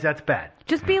that, guys. That's bad.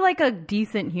 Just be like a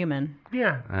decent human.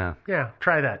 Yeah.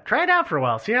 Try that. Try it out for a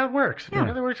while. See how it works. Yeah.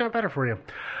 It works out better for you.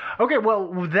 Okay, well,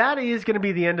 that is going to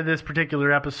be the end of this particular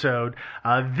episode.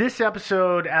 This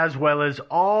episode, as well as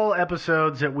all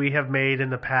episodes that we have made in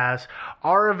the past,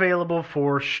 are available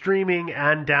for streaming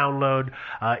and download.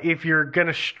 If you're going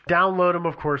to download them,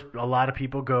 of course, a lot of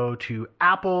people go to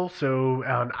Apple. So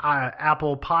on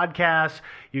Apple Podcasts,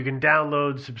 you can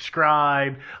download,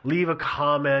 subscribe, leave a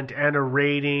comment and a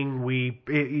rating. We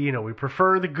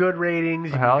prefer the good ratings.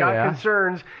 If you've got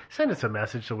concerns, send us a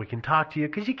message so we can talk to you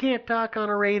because you can't talk on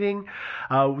a rating.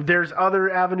 There's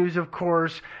other avenues, of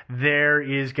course. There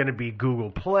is going to be Google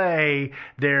Play.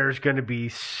 There's going to be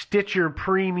Stitcher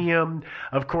Premium.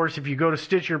 Of course, if you go to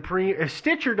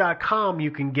Stitcher.com,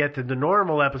 you can get the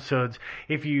normal episodes.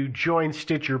 If you join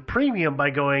Stitcher Premium by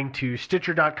going to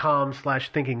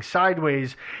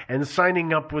Stitcher.com/ThinkingSideways and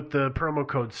signing up with the promo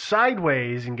code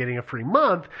Sideways and getting a free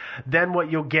month, then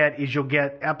what you'll get is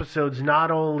episodes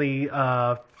not only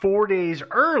 4 days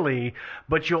early,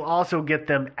 but you'll also get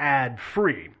them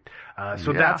ad-free.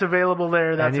 So that's available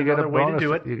there. That's another way to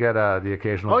do it. You get the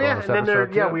occasional bonus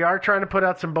episode too. We are trying to put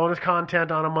out some bonus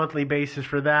content on a monthly basis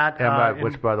for that.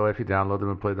 Which, by the way, if you download them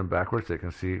and play them backwards, they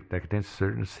contain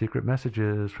certain secret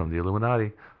messages from the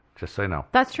Illuminati. Just so you know.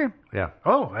 That's true. Yeah.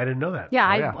 Oh, I didn't know that.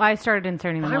 Yeah, I started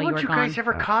inserting them while you were gone. Why won't you guys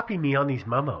ever copy me on these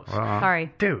memos?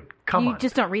 Sorry. Dude, come on. You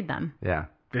just don't read them. Yeah.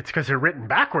 It's because they're written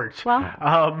backwards.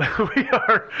 Well,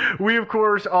 we of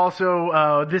course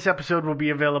also this episode will be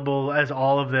available as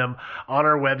all of them on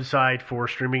our website for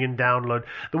streaming and download.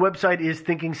 The website is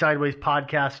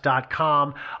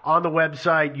thinkingsidewayspodcast.com. On the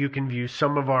website, you can view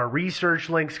some of our research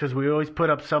links because we always put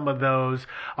up some of those.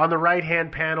 On the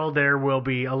right-hand panel, there will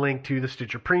be a link to the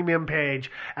Stitcher Premium page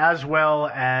as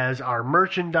well as our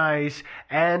merchandise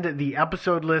and the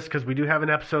episode list because we do have an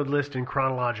episode list in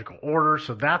chronological order,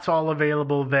 so that's all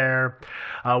available there.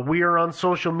 We are on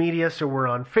social media, so we're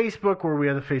on Facebook, where we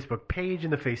have the Facebook page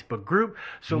and the Facebook group.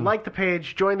 So like the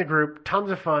page, join the group.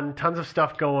 Tons of fun, tons of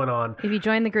stuff going on. If you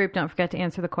join the group, don't forget to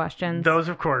answer the questions. Those,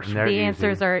 of course. The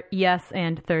answers are yes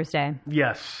and Thursday.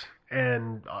 Yes.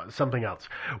 And something else.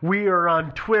 We are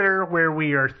on Twitter, where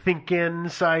we are Thinking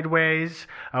Sideways,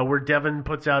 where Devin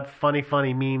puts out funny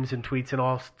memes and tweets and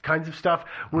all kinds of stuff.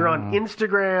 We're on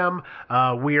Instagram.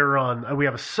 We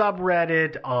have a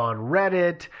subreddit on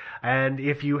Reddit. And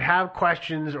if you have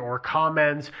questions or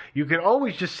comments, you can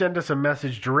always just send us a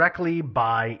message directly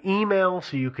by email.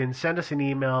 So you can send us an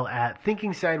email at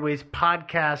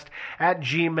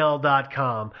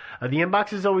thinkingsidewayspodcast@gmail.com. The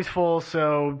inbox is always full,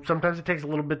 so sometimes it takes a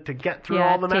little bit to get through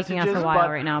all the messages. It's taking us a while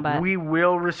right now, but we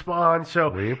will respond.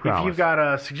 So if you've got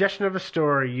a suggestion of a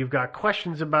story, you've got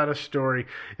questions about a story,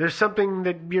 there's something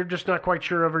that you're just not quite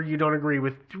sure of or you don't agree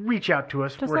with, reach out to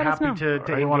us. We're happy to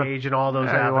engage in all those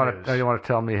avenues. You want to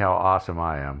tell me how awesome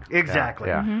I am. Exactly.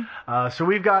 Yeah. Mm-hmm. So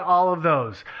we've got all of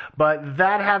those. But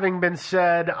that having been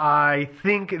said, I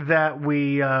think that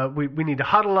we need to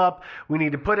huddle up. We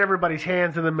need to put everybody's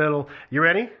hands in the middle. You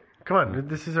ready? Come on.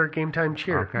 This is our game time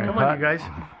cheer. Okay. Come on, you guys.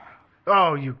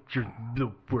 Oh, you're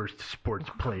the worst sports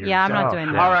player. Yeah, I'm not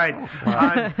doing that. All right.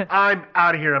 I'm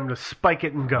out of here. I'm going to spike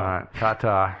it and go. All right.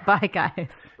 Ta-ta. Bye, guys.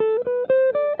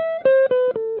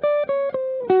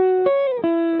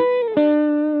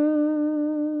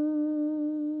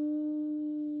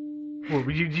 Well,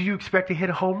 did you expect to hit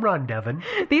a home run, Devin?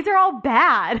 These are all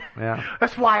bad. Yeah.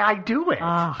 That's why I do it.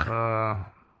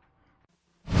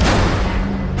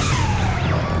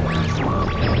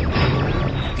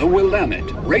 The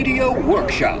Willamette Radio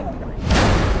Workshop.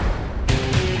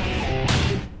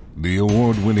 The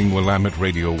award-winning Willamette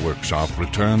Radio Workshop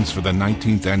returns for the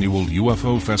 19th Annual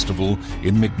UFO Festival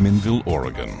in McMinnville,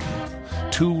 Oregon.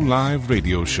 2 live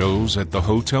radio shows at the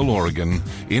Hotel Oregon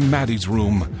in Maddie's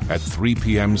room at 3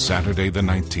 p.m. Saturday the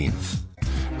 19th.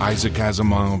 Isaac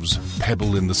Asimov's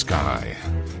Pebble in the Sky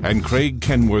and Craig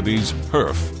Kenworthy's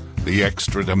Herf, the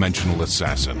Extra-Dimensional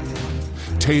Assassin.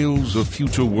 Tales of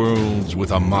future worlds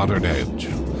with a modern edge.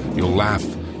 You'll laugh,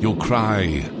 you'll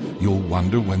cry, you'll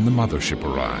wonder when the mothership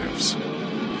arrives.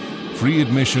 Free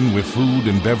admission with food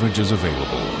and beverages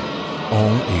available.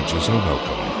 All ages are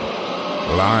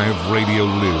welcome. Live radio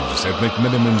lives at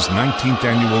McMiniman's 19th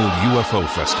Annual UFO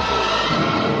Festival.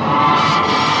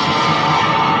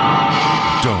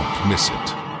 Don't miss it.